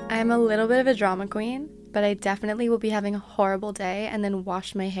 I'm a little bit of a drama queen, but I definitely will be having a horrible day and then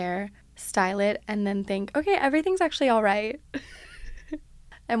wash my hair, style it, and then think, okay, everything's actually all right.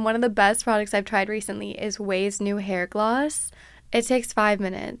 And one of the best products I've tried recently is Ouai's new hair gloss. It takes 5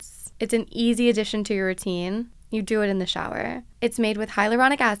 minutes. It's an easy addition to your routine. you do it in the shower. It's made with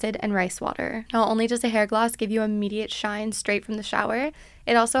hyaluronic acid and rice water. Not only does a hair gloss give you immediate shine straight from the shower,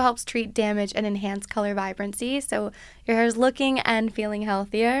 it also helps treat damage and enhance color vibrancy, so your hair is looking and feeling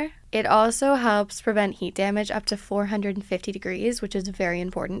healthier. It also helps prevent heat damage up to 450 degrees, which is very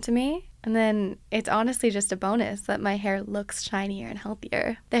important to me. And then it's honestly just a bonus that my hair looks shinier and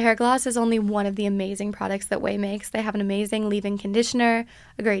healthier. The hair gloss is only one of the amazing products that OUAI makes. They have an amazing leave-in conditioner,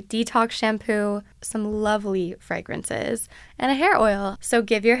 a great detox shampoo, some lovely fragrances, and a hair oil. So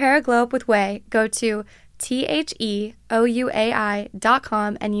give your hair a glow up with OUAI. Go to THEOUAI.com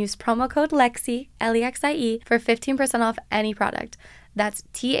and use promo code LEXIE, LEXIE, for 15% off any product. That's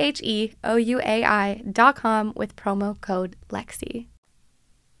THEOUAI.com with promo code LEXIE.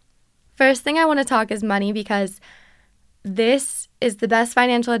 First thing I want to talk is money, because this is the best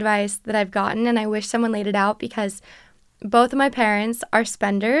financial advice that I've gotten, and I wish someone laid it out because both of my parents are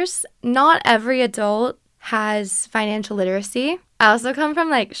spenders. Not every adult has financial literacy. I also come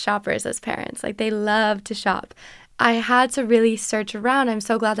from shoppers as parents. They love to shop. I had to really search around. I'm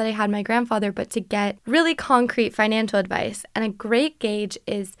so glad that I had my grandfather, but to get really concrete financial advice. And a great gauge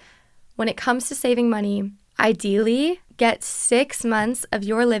is when it comes to saving money, ideally get 6 months of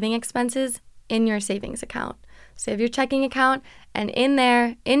your living expenses in your savings account. Save your checking account, and in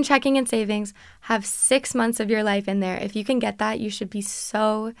there, in checking and savings, have 6 months of your life in there. If you can get that, you should be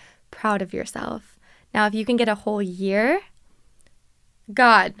so proud of yourself. Now, if you can get a whole year,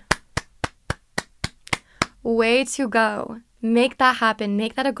 God, way to go. Make that happen.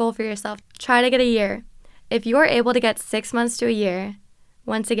 Make that a goal for yourself. Try to get a year. If you're able to get 6 months to a year,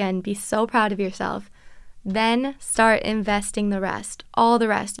 once again, be so proud of yourself. Then start investing the rest, all the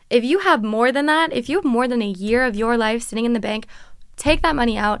rest. If you have more than that, if you have more than a year of your life sitting in the bank, take that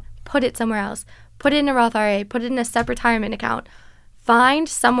money out, put it somewhere else. Put it in a Roth IRA, put it in a SEP retirement account. Find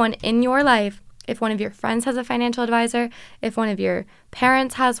someone in your life. If one of your friends has a financial advisor, if one of your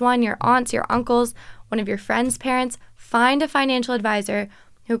parents has one, your aunts, your uncles, one of your friends' parents, find a financial advisor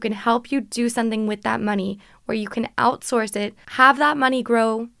who can help you do something with that money, where you can outsource it, have that money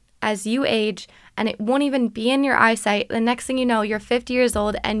grow as you age, and it won't even be in your eyesight. The next thing you know, you're 50 years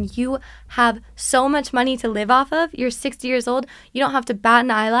old and you have so much money to live off of. You're 60 years old. You don't have to bat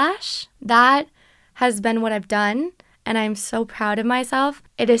an eyelash. That has been what I've done, and I'm so proud of myself.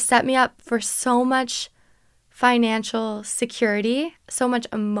 It has set me up for so much financial security, so much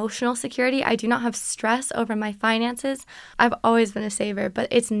emotional security. I do not have stress over my finances. I've always been a saver, but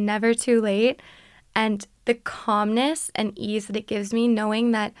it's never too late. And the calmness and ease that it gives me,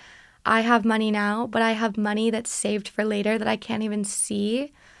 knowing that I have money now, but I have money that's saved for later that I can't even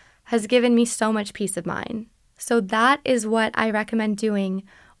see, has given me so much peace of mind. So that is what I recommend doing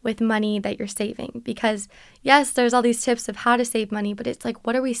with money that you're saving. Because yes, there's all these tips of how to save money, but it's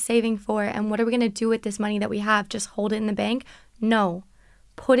what are we saving for? And what are we going to do with this money that we have? Just hold it in the bank? No,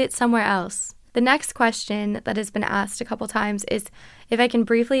 put it somewhere else. The next question that has been asked a couple times is if I can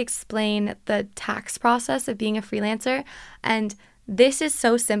briefly explain the tax process of being a freelancer. And this is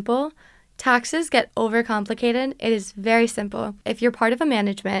so simple. Taxes get overcomplicated. It is very simple. If you're part of a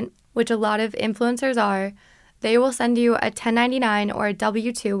management, which a lot of influencers are, they will send you a 1099 or a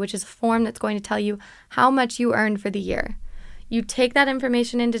W-2, which is a form that's going to tell you how much you earned for the year. You take that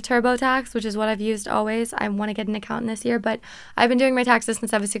information into TurboTax, which is what I've used always. I want to get an accountant this year, but I've been doing my taxes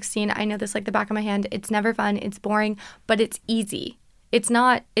since I was 16. I know this like the back of my hand. It's never fun. It's boring, but it's easy. It's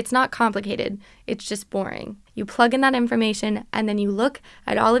not complicated. It's just boring. You plug in that information and then you look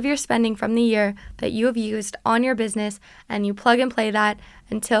at all of your spending from the year that you have used on your business, and you plug and play that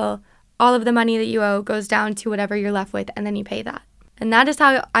until all of the money that you owe goes down to whatever you're left with, and then you pay that. And that is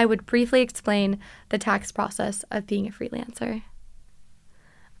how I would briefly explain the tax process of being a freelancer.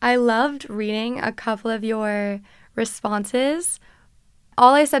 I loved reading a couple of your responses.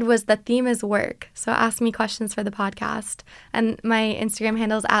 All I said was the theme is work. So ask me questions for the podcast. And my Instagram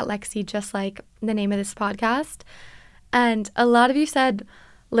handle is @Lexie, just like the name of this podcast. And a lot of you said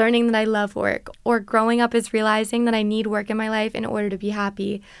learning that I love work, or growing up is realizing that I need work in my life in order to be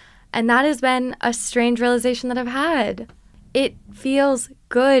happy. And that has been a strange realization that I've had. It feels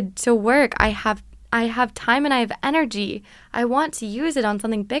good to work. I have time and I have energy. I want to use it on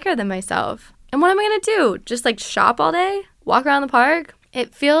something bigger than myself. And what am I going to do? Just shop all day? Walk around the park?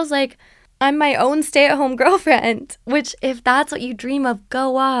 It feels like I'm my own stay-at-home girlfriend, which if that's what you dream of,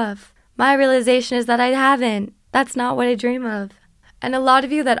 go off. My realization is that I haven't. That's not what I dream of. And a lot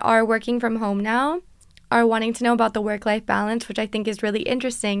of you that are working from home now are wanting to know about the work-life balance, which I think is really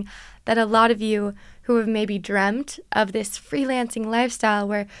interesting, that a lot of you who have maybe dreamt of this freelancing lifestyle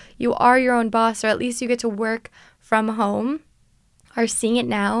where you are your own boss, or at least you get to work from home, are seeing it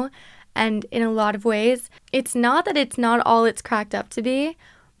now. And in a lot of ways, it's not that it's not all it's cracked up to be,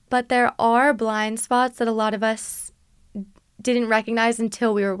 but there are blind spots that a lot of us didn't recognize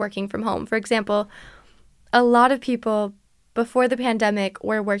until we were working from home. For example, a lot of people before the pandemic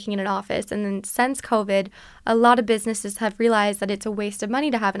were working in an office. And then since COVID, a lot of businesses have realized that it's a waste of money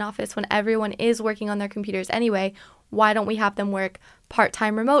to have an office when everyone is working on their computers anyway. Why don't we have them work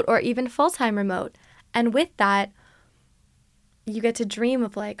part-time remote or even full-time remote? And with that, you get to dream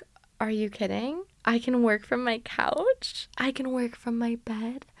of like, are you kidding? I can work from my couch. I can work from my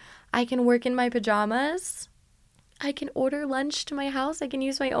bed. I can work in my pajamas. I can order lunch to my house. I can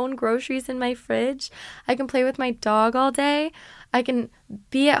use my own groceries in my fridge. I can play with my dog all day. I can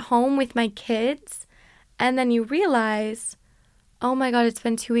be at home with my kids. And then you realize, oh my God, it's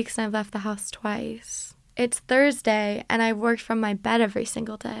been 2 weeks and I've left the house twice. It's Thursday and I've worked from my bed every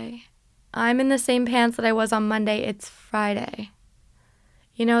single day. I'm in the same pants that I was on Monday. It's Friday.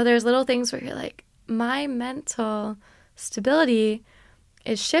 You know, there's little things where you're like, my mental stability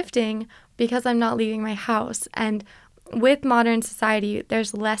is shifting because I'm not leaving my house. And with modern society,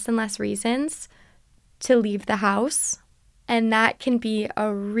 there's less and less reasons to leave the house. And that can be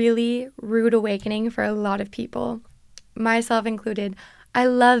a really rude awakening for a lot of people, myself included. I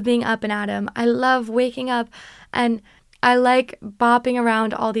love being up and at 'em. I love waking up and I like bopping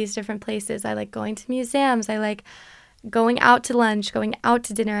around all these different places. I like going to museums. I like going out to lunch, going out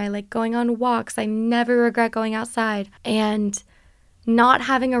to dinner. I like going on walks. I never regret going outside. And not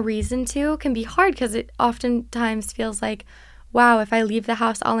having a reason to can be hard because it oftentimes feels like, wow, if I leave the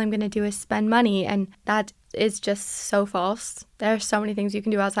house, all I'm going to do is spend money. And that is just so false. There are so many things you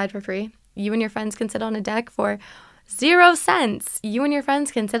can do outside for free. You and your friends can sit on a deck for 0 cents. You and your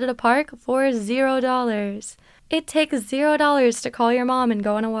friends can sit at a park for $0. It takes $0 to call your mom and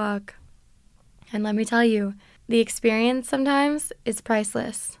go on a walk. And let me tell you, the experience sometimes is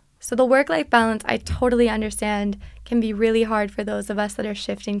priceless. So the work-life balance, I totally understand, can be really hard for those of us that are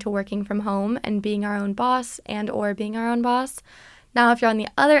shifting to working from home and being our own boss and or being our own boss. Now, if you're on the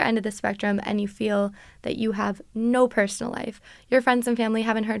other end of the spectrum and you feel that you have no personal life, your friends and family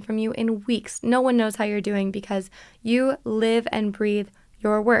haven't heard from you in weeks, no one knows how you're doing because you live and breathe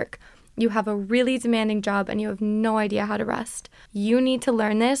your work. You have a really demanding job and you have no idea how to rest. You need to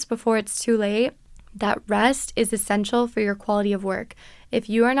learn this before it's too late, that rest is essential for your quality of work. If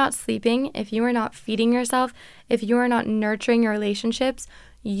you are not sleeping, if you are not feeding yourself, if you are not nurturing your relationships,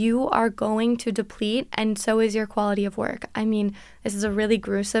 you are going to deplete, and so is your quality of work. I mean, this is a really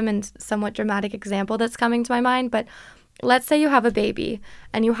gruesome and somewhat dramatic example that's coming to my mind, but let's say you have a baby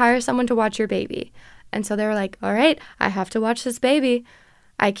and you hire someone to watch your baby. And so they're like, all right, I have to watch this baby.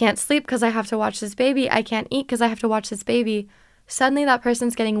 I can't sleep because I have to watch this baby. I can't eat because I have to watch this baby. Suddenly that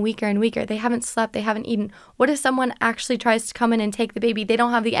person's getting weaker and weaker. They haven't slept. They haven't eaten. What if someone actually tries to come in and take the baby? They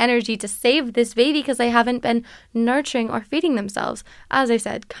don't have the energy to save this baby because they haven't been nurturing or feeding themselves. As I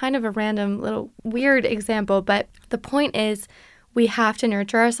said, kind of a random little weird example, but the point is we have to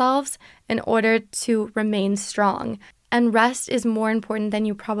nurture ourselves in order to remain strong. And rest is more important than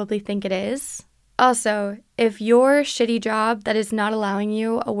you probably think it is. Also, if your shitty job that is not allowing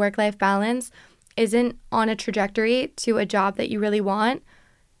you a work-life balance isn't on a trajectory to a job that you really want,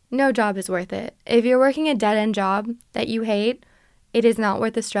 no job is worth it. If you're working a dead-end job that you hate, it is not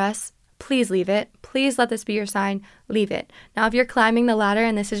worth the stress. Please leave it. Please let this be your sign. Leave it. Now, if you're climbing the ladder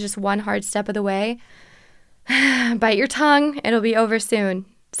and this is just one hard step of the way, bite your tongue. It'll be over soon.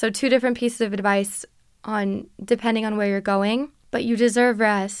 So 2 different pieces of advice depending on where you're going, but you deserve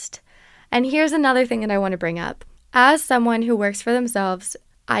rest. And here's another thing that I want to bring up. As someone who works for themselves,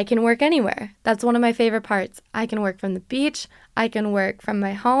 I can work anywhere. That's one of my favorite parts. I can work from the beach. I can work from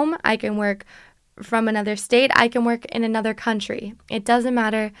my home. I can work from another state. I can work in another country. It doesn't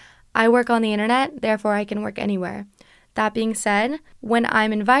matter. I work on the internet, therefore I can work anywhere. That being said, when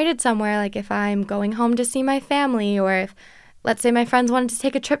I'm invited somewhere, like if I'm going home to see my family, or if, let's say, my friends wanted to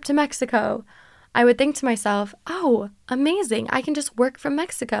take a trip to Mexico, I would think to myself, oh, amazing, I can just work from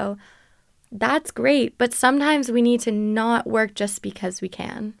Mexico. That's great, but sometimes we need to not work just because we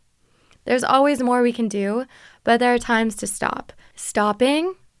can. There's always more we can do, but there are times to stop.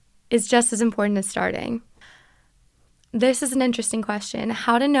 Stopping is just as important as starting. This is an interesting question.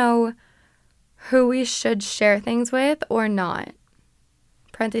 How to know who we should share things with or not.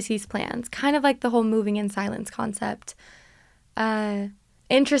 Parentheses plans. Kind of like the whole moving in silence concept.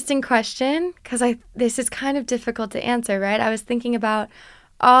 Interesting question, because this is kind of difficult to answer, right? I was thinking about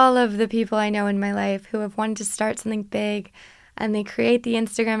all of the people I know in my life who have wanted to start something big, and they create the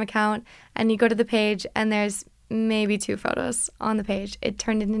Instagram account, and you go to the page and there's maybe 2 photos on the page. It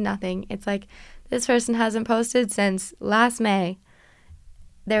turned into nothing. It's like, this person hasn't posted since last May.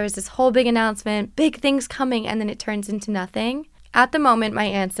 there was this whole big announcement, big things coming, and then it turns into nothing? At the moment, my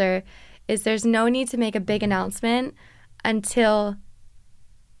answer is there's no need to make a big announcement until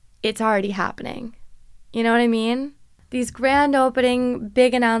it's already happening. You know what I mean? These grand opening,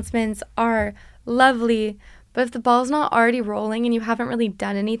 big announcements are lovely, but if the ball's not already rolling and you haven't really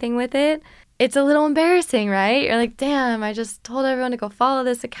done anything with it, it's a little embarrassing, right? You're like, damn, I just told everyone to go follow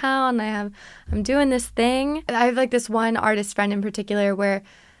this account and I'm doing this thing. I have like this one artist friend in particular where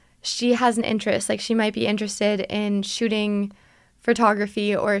she has an interest, like she might be interested in shooting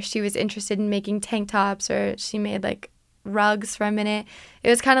photography, or she was interested in making tank tops, or she made like rugs for a minute. It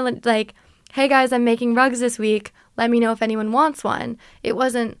was kind of like, hey guys, I'm making rugs this week. Let me know if anyone wants one. It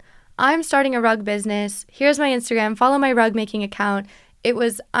wasn't, I'm starting a rug business. Here's my Instagram. Follow my rug making account. It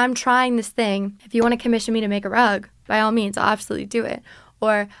was, I'm trying this thing. If you want to commission me to make a rug, by all means, I'll absolutely do it.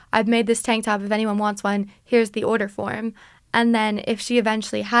 Or I've made this tank top. If anyone wants one, here's the order form. And then if she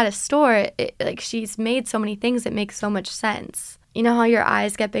eventually had a store, like she's made so many things, it makes so much sense. You know how your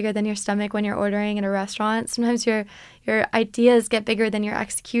eyes get bigger than your stomach when you're ordering at a restaurant? Sometimes your ideas get bigger than your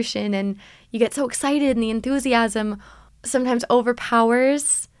execution, and you get so excited and the enthusiasm sometimes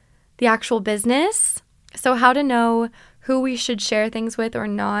overpowers the actual business. So how to know who we should share things with or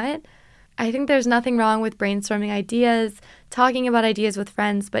not? I think there's nothing wrong with brainstorming ideas, talking about ideas with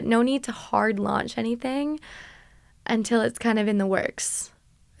friends, but no need to hard launch anything until it's kind of in the works.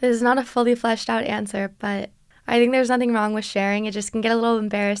 This is not a fully fleshed out answer, but I think there's nothing wrong with sharing. It just can get a little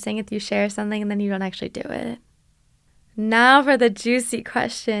embarrassing if you share something and then you don't actually do it. Now for the juicy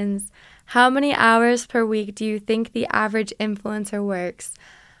questions. How many hours per week do you think the average influencer works?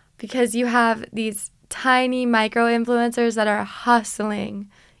 Because you have these tiny micro influencers that are hustling.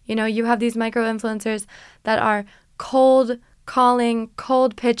 You know, you have these micro influencers that are cold calling,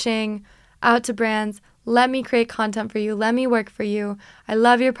 cold pitching out to brands. Let me create content for you. Let me work for you. I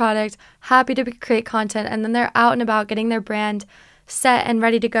love your product. Happy to create content. And then they're out and about getting their brand set and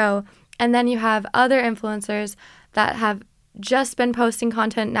ready to go. And then you have other influencers that have just been posting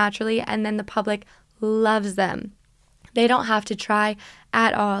content naturally, and then the public loves them. They don't have to try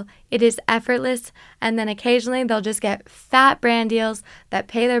at all. It is effortless, and then occasionally they'll just get fat brand deals that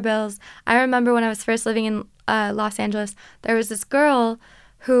pay their bills. I remember when I was first living in Los Angeles, there was this girl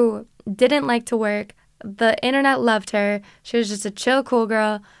who didn't like to work. The internet loved her. She was just a chill, cool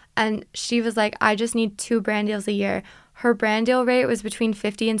girl, and she was like, I just need 2 brand deals a year. Her brand deal rate was between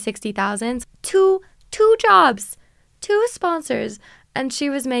 $50,000 and $60,000. Two jobs, 2 sponsors, and she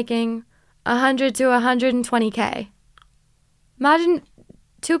was making $100,000 to $120,000. Imagine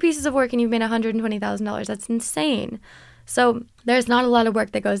 2 pieces of work and you've made $120,000. That's insane. So there's not a lot of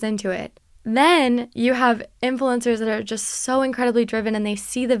work that goes into it. Then you have influencers that are just so incredibly driven, and they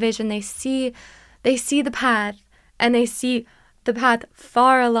see the vision, they see the path, and they see the path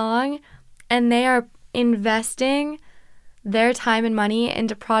far along, and they are investing their time and money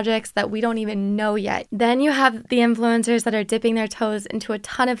into projects that we don't even know yet. Then you have the influencers that are dipping their toes into a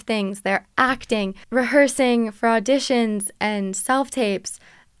ton of things. They're acting, rehearsing for auditions and self-tapes,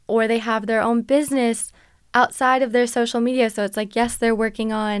 or they have their own business outside of their social media. So it's like, yes, they're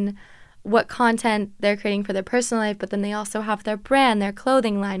working on what content they're creating for their personal life, but then they also have their brand, their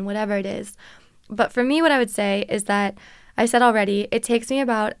clothing line, whatever it is. But for me, what I would say is that I said already, it takes me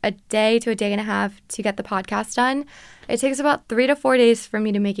about a day to a day and a half to get the podcast done. It takes about 3 to 4 days for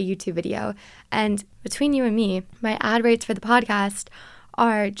me to make a YouTube video. And between you and me, my ad rates for the podcast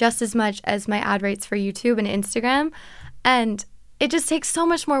are just as much as my ad rates for YouTube and Instagram. And it just takes so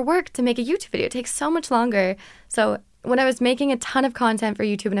much more work to make a YouTube video. It takes so much longer. So when I was making a ton of content for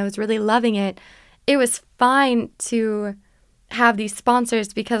YouTube and I was really loving it, it was fine to have these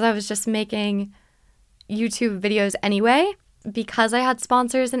sponsors because I was just making YouTube videos anyway. Because I had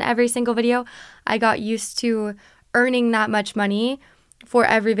sponsors in every single video, I got used to earning that much money for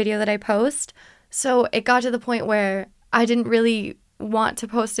every video that I post. So it got to the point where I didn't really want to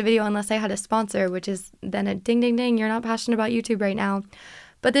post a video unless I had a sponsor, which is then a ding, ding, ding, you're not passionate about YouTube right now.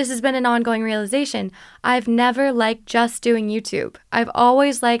 But this has been an ongoing realization. I've never liked just doing YouTube. I've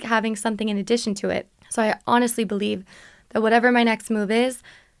always liked having something in addition to it. So I honestly believe that whatever my next move is,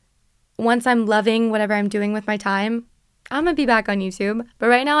 once I'm loving whatever I'm doing with my time, I'm going to be back on YouTube. But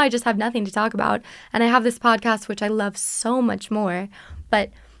right now I just have nothing to talk about. And I have this podcast, which I love so much more.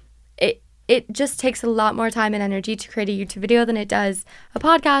 But it just takes a lot more time and energy to create a YouTube video than it does a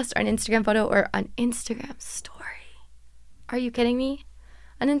podcast or an Instagram photo or an Instagram story. Are you kidding me?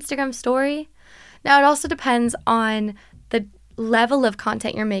 An Instagram story? Now, it also depends on the level of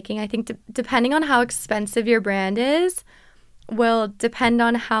content you're making. I think depending on how expensive your brand is, will depend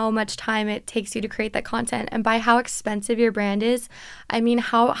on how much time it takes you to create that content. And by how expensive your brand is, I mean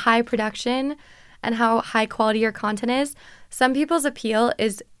how high production and how high quality your content is. Some people's appeal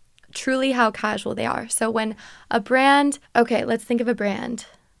is truly how casual they are. So when a brand, okay, let's think of a brand.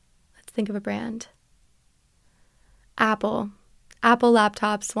 Apple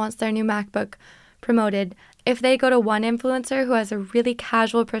Laptops wants their new MacBook promoted. If they go to one influencer who has a really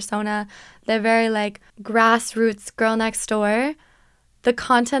casual persona, they're very like grassroots girl next door, the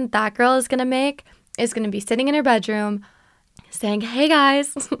content that girl is going to make is going to be sitting in her bedroom saying, hey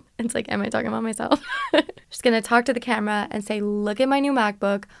guys, it's like, am I talking about myself? She's going to talk to the camera and say, look at my new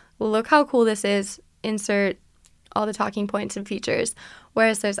MacBook, look how cool this is, insert all the talking points and features.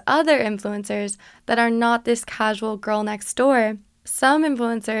 Whereas there's other influencers that are not this casual girl next door. Some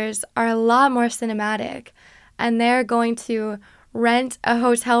influencers are a lot more cinematic, and they're going to rent a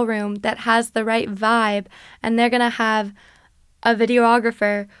hotel room that has the right vibe, and they're going to have a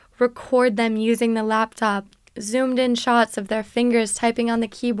videographer record them using the laptop, zoomed in shots of their fingers typing on the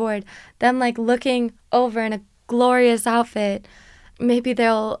keyboard, them like looking over in a glorious outfit. Maybe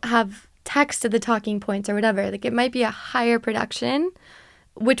they'll have text to the talking points or whatever. Like it might be a higher production,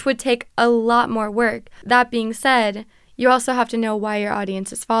 which would take a lot more work. That being said, you also have to know why your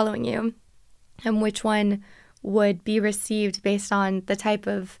audience is following you and which one would be received based on the type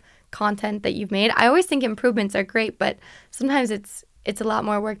of content that you've made. I always think improvements are great, but sometimes it's a lot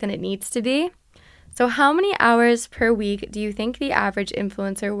more work than it needs to be. So how many hours per week do you think the average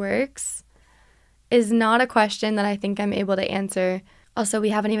influencer works is not a question that I think I'm able to answer. Also, we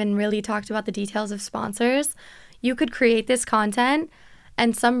haven't even really talked about the details of sponsors. You could create this content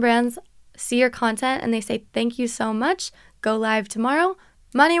and some brands see your content and they say, thank you so much, go live tomorrow.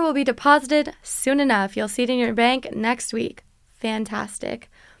 Money will be deposited soon enough. You'll see it in your bank next week. Fantastic.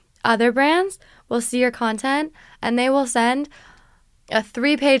 Other brands will see your content and they will send a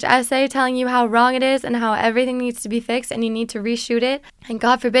 3-page essay telling you how wrong it is and how everything needs to be fixed and you need to reshoot it. And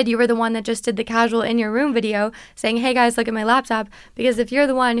God forbid you were the one that just did the casual in your room video saying, hey guys, look at my laptop. Because if you're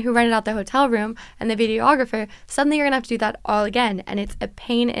the one who rented out the hotel room and the videographer, suddenly you're going to have to do that all again. And it's a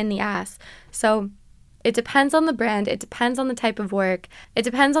pain in the ass. So it depends on the brand. It depends on the type of work. It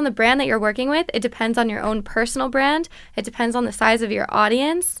depends on the brand that you're working with. It depends on your own personal brand. It depends on the size of your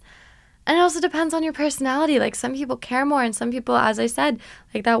audience. And it also depends on your personality. Like some people care more and some people, as I said,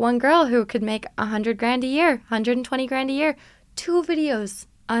 like that one girl who could make $100,000 a year, $120,000 a year, 2 videos.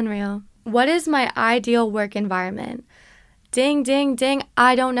 Unreal. What is my ideal work environment? Ding, ding, ding.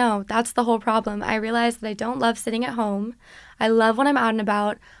 I don't know. That's the whole problem. I realize that I don't love sitting at home. I love when I'm out and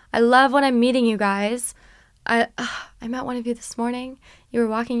about. I love when I'm meeting you guys. I met one of you this morning. You were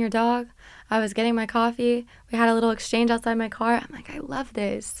walking your dog. I was getting my coffee. We had a little exchange outside my car. I'm like, I love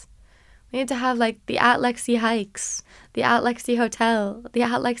this. We need to have like the At Lexi hikes, the At Lexi hotel, the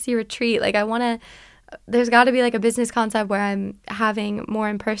At Lexi retreat. Like there's got to be like a business concept where I'm having more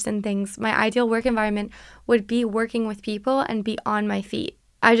in-person things. My ideal work environment would be working with people and be on my feet.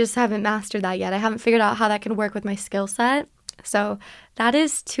 I just haven't mastered that yet. I haven't figured out how that can work with my skill set. So that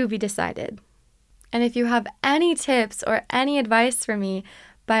is to be decided. And if you have any tips or any advice for me,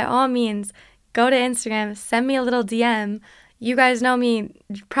 by all means, go to Instagram, send me a little DM. You guys know me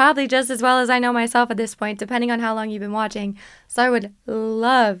probably just as well as I know myself at this point, depending on how long you've been watching. So I would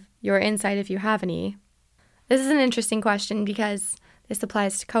love your insight if you have any. This is an interesting question because this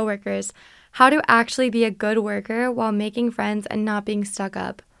applies to coworkers. How to actually be a good worker while making friends and not being stuck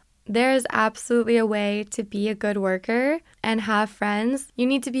up. There is absolutely a way to be a good worker and have friends. You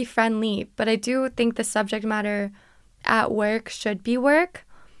need to be friendly, but I do think the subject matter at work should be work.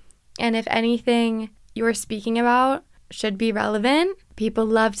 And if anything you're speaking about should be relevant. People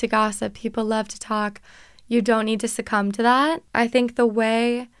love to gossip. People love to talk. You don't need to succumb to that. I think the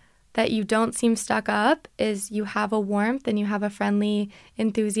way that you don't seem stuck up is you have a warmth and you have a friendly,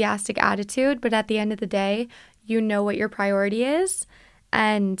 enthusiastic attitude. But at the end of the day, you know what your priority is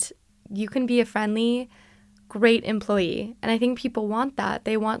and you can be a friendly, great employee. And I think people want that.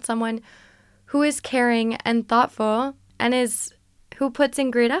 They want someone who is caring and thoughtful and who puts in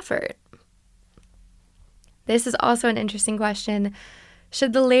great effort. This is also an interesting question.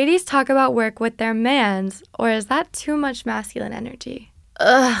 Should the ladies talk about work with their mans, or is that too much masculine energy?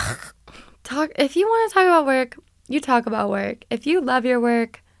 If you want to talk about work, you talk about work. If you love your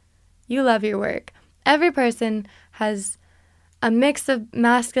work, you love your work. Every person has a mix of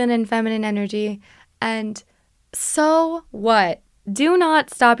masculine and feminine energy, and so what? Do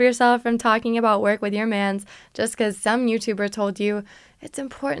not stop yourself from talking about work with your mans just because some YouTuber told you it's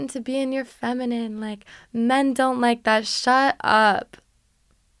important to be in your feminine. Like, men don't like that. Shut up.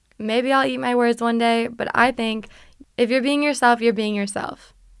 Maybe I'll eat my words one day, but I think If you're being yourself, you're being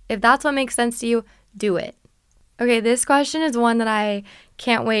yourself. If that's what makes sense to you, do it. Okay, this question is one that I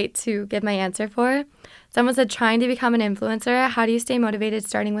can't wait to give my answer for. Someone said, trying to become an influencer, how do you stay motivated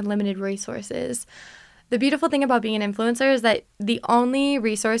starting with limited resources? The beautiful thing about being an influencer is that the only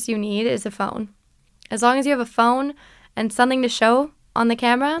resource you need is a phone. As long as you have a phone and something to show on the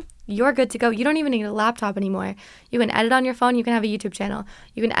camera, you're good to go. You don't even need a laptop anymore. You can edit on your phone. You can have a YouTube channel.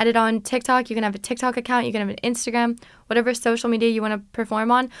 You can edit on TikTok. You can have a TikTok account. You can have an Instagram, whatever social media you want to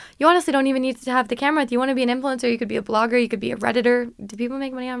perform on. You honestly don't even need to have the camera. If you want to be an influencer, you could be a blogger. You could be a Redditor. Do people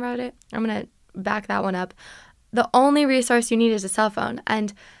make money on Reddit? I'm going to back that one up. The only resource you need is a cell phone.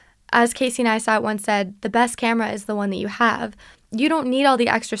 And as Casey Neistat once said, the best camera is the one that you have. You don't need all the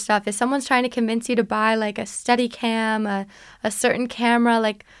extra stuff. If someone's trying to convince you to buy like a Steadicam, a certain camera,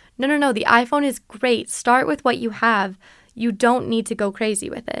 like, no. The iPhone is great. Start with what you have. You don't need to go crazy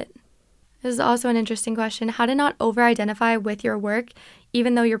with it. This is also an interesting question. How to not over-identify with your work,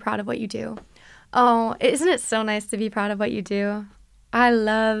 even though you're proud of what you do. Oh, isn't it so nice to be proud of what you do? I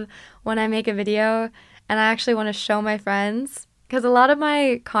love when I make a video and I actually want to show my friends, because a lot of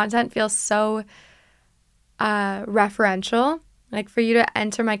my content feels so referential. Like, for you to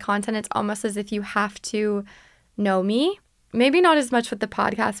enter my content, it's almost as if you have to know me. Maybe not as much with the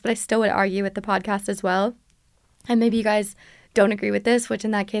podcast, but I still would argue with the podcast as well. And maybe you guys don't agree with this, which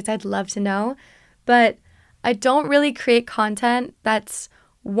in that case, I'd love to know. But I don't really create content that's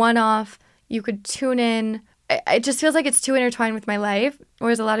one-off. You could tune in. It just feels like it's too intertwined with my life,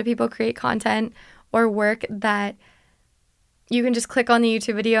 whereas a lot of people create content or work that you can just click on the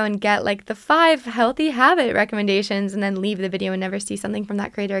YouTube video and get like the 5 healthy habit recommendations and then leave the video and never see something from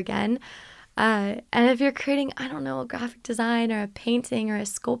that creator again. And if you're creating, I don't know, a graphic design or a painting or a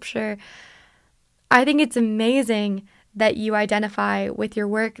sculpture, I think it's amazing that you identify with your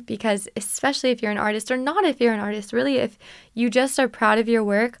work, because especially if you're an artist, or not if you're an artist, really, if you just are proud of your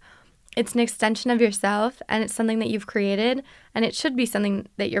work, it's an extension of yourself and it's something that you've created and it should be something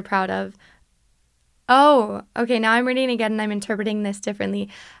that you're proud of. Oh, okay, now I'm reading again and I'm interpreting this differently.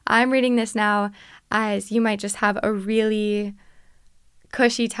 I'm reading this now as you might just have a really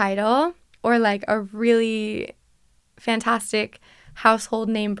cushy title or like a really fantastic household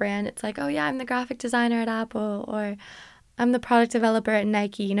name brand. It's like, oh yeah, I'm the graphic designer at Apple, or I'm the product developer at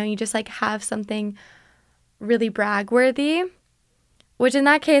Nike. You know, you just like have something really brag-worthy, which in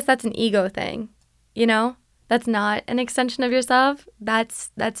that case, that's an ego thing, you know? That's not an extension of yourself. That's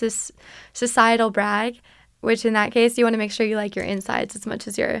a societal brag, which in that case, you want to make sure you like your insides as much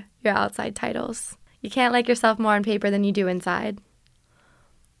as your outside titles. You can't like yourself more on paper than you do inside.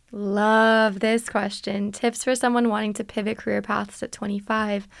 Love this question. Tips for someone wanting to pivot career paths at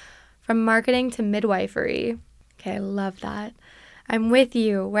 25 from marketing to midwifery. Okay, I love that. I'm with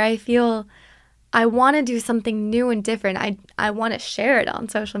you where I feel I want to do something new and different. I want to share it on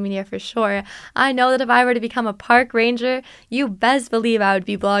social media for sure. I know that if I were to become a park ranger, you best believe I would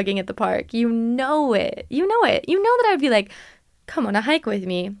be blogging at the park. You know it. You know it. You know that I would be like, come on a hike with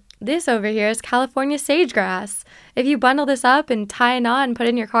me. This over here is California sagegrass. If you bundle this up and tie a knot and put it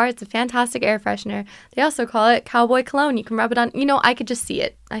in your car, it's a fantastic air freshener. They also call it cowboy cologne. You can rub it on. You know, I could just see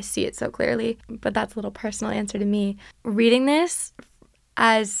it. I see it so clearly. But that's a little personal answer to me. Reading this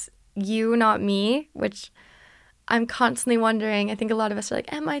as you, not me, which I'm constantly wondering. I think a lot of us are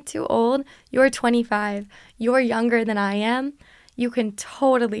like, am I too old? You're 25. You're younger than I am. You can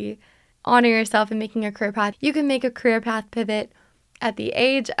totally honor yourself in making a career path. You can make a career path pivot at the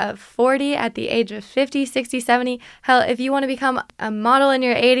age of 40, at the age of 50, 60, 70. Hell, if you want to become a model in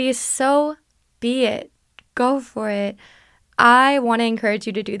your 80s, so be it. Go for it. I want to encourage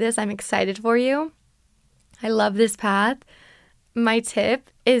you to do this. I'm excited for you. I love this path. My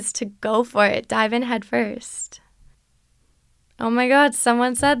tip is to go for it. Dive in head first. Oh my God,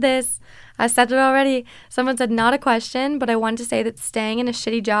 someone said this. I said it already. Someone said, not a question, but I want to say that staying in a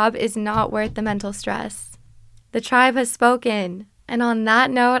shitty job is not worth the mental stress. The tribe has spoken. And on that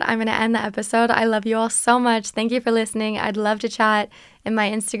note, I'm going to end the episode. I love you all so much. Thank you for listening. I'd love to chat in my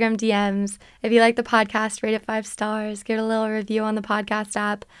Instagram DMs. If you like the podcast, rate it 5 stars. Give it a little review on the podcast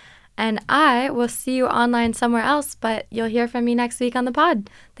app. And I will see you online somewhere else, but you'll hear from me next week on the pod.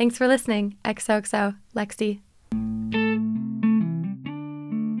 Thanks for listening. XOXO, Lexi.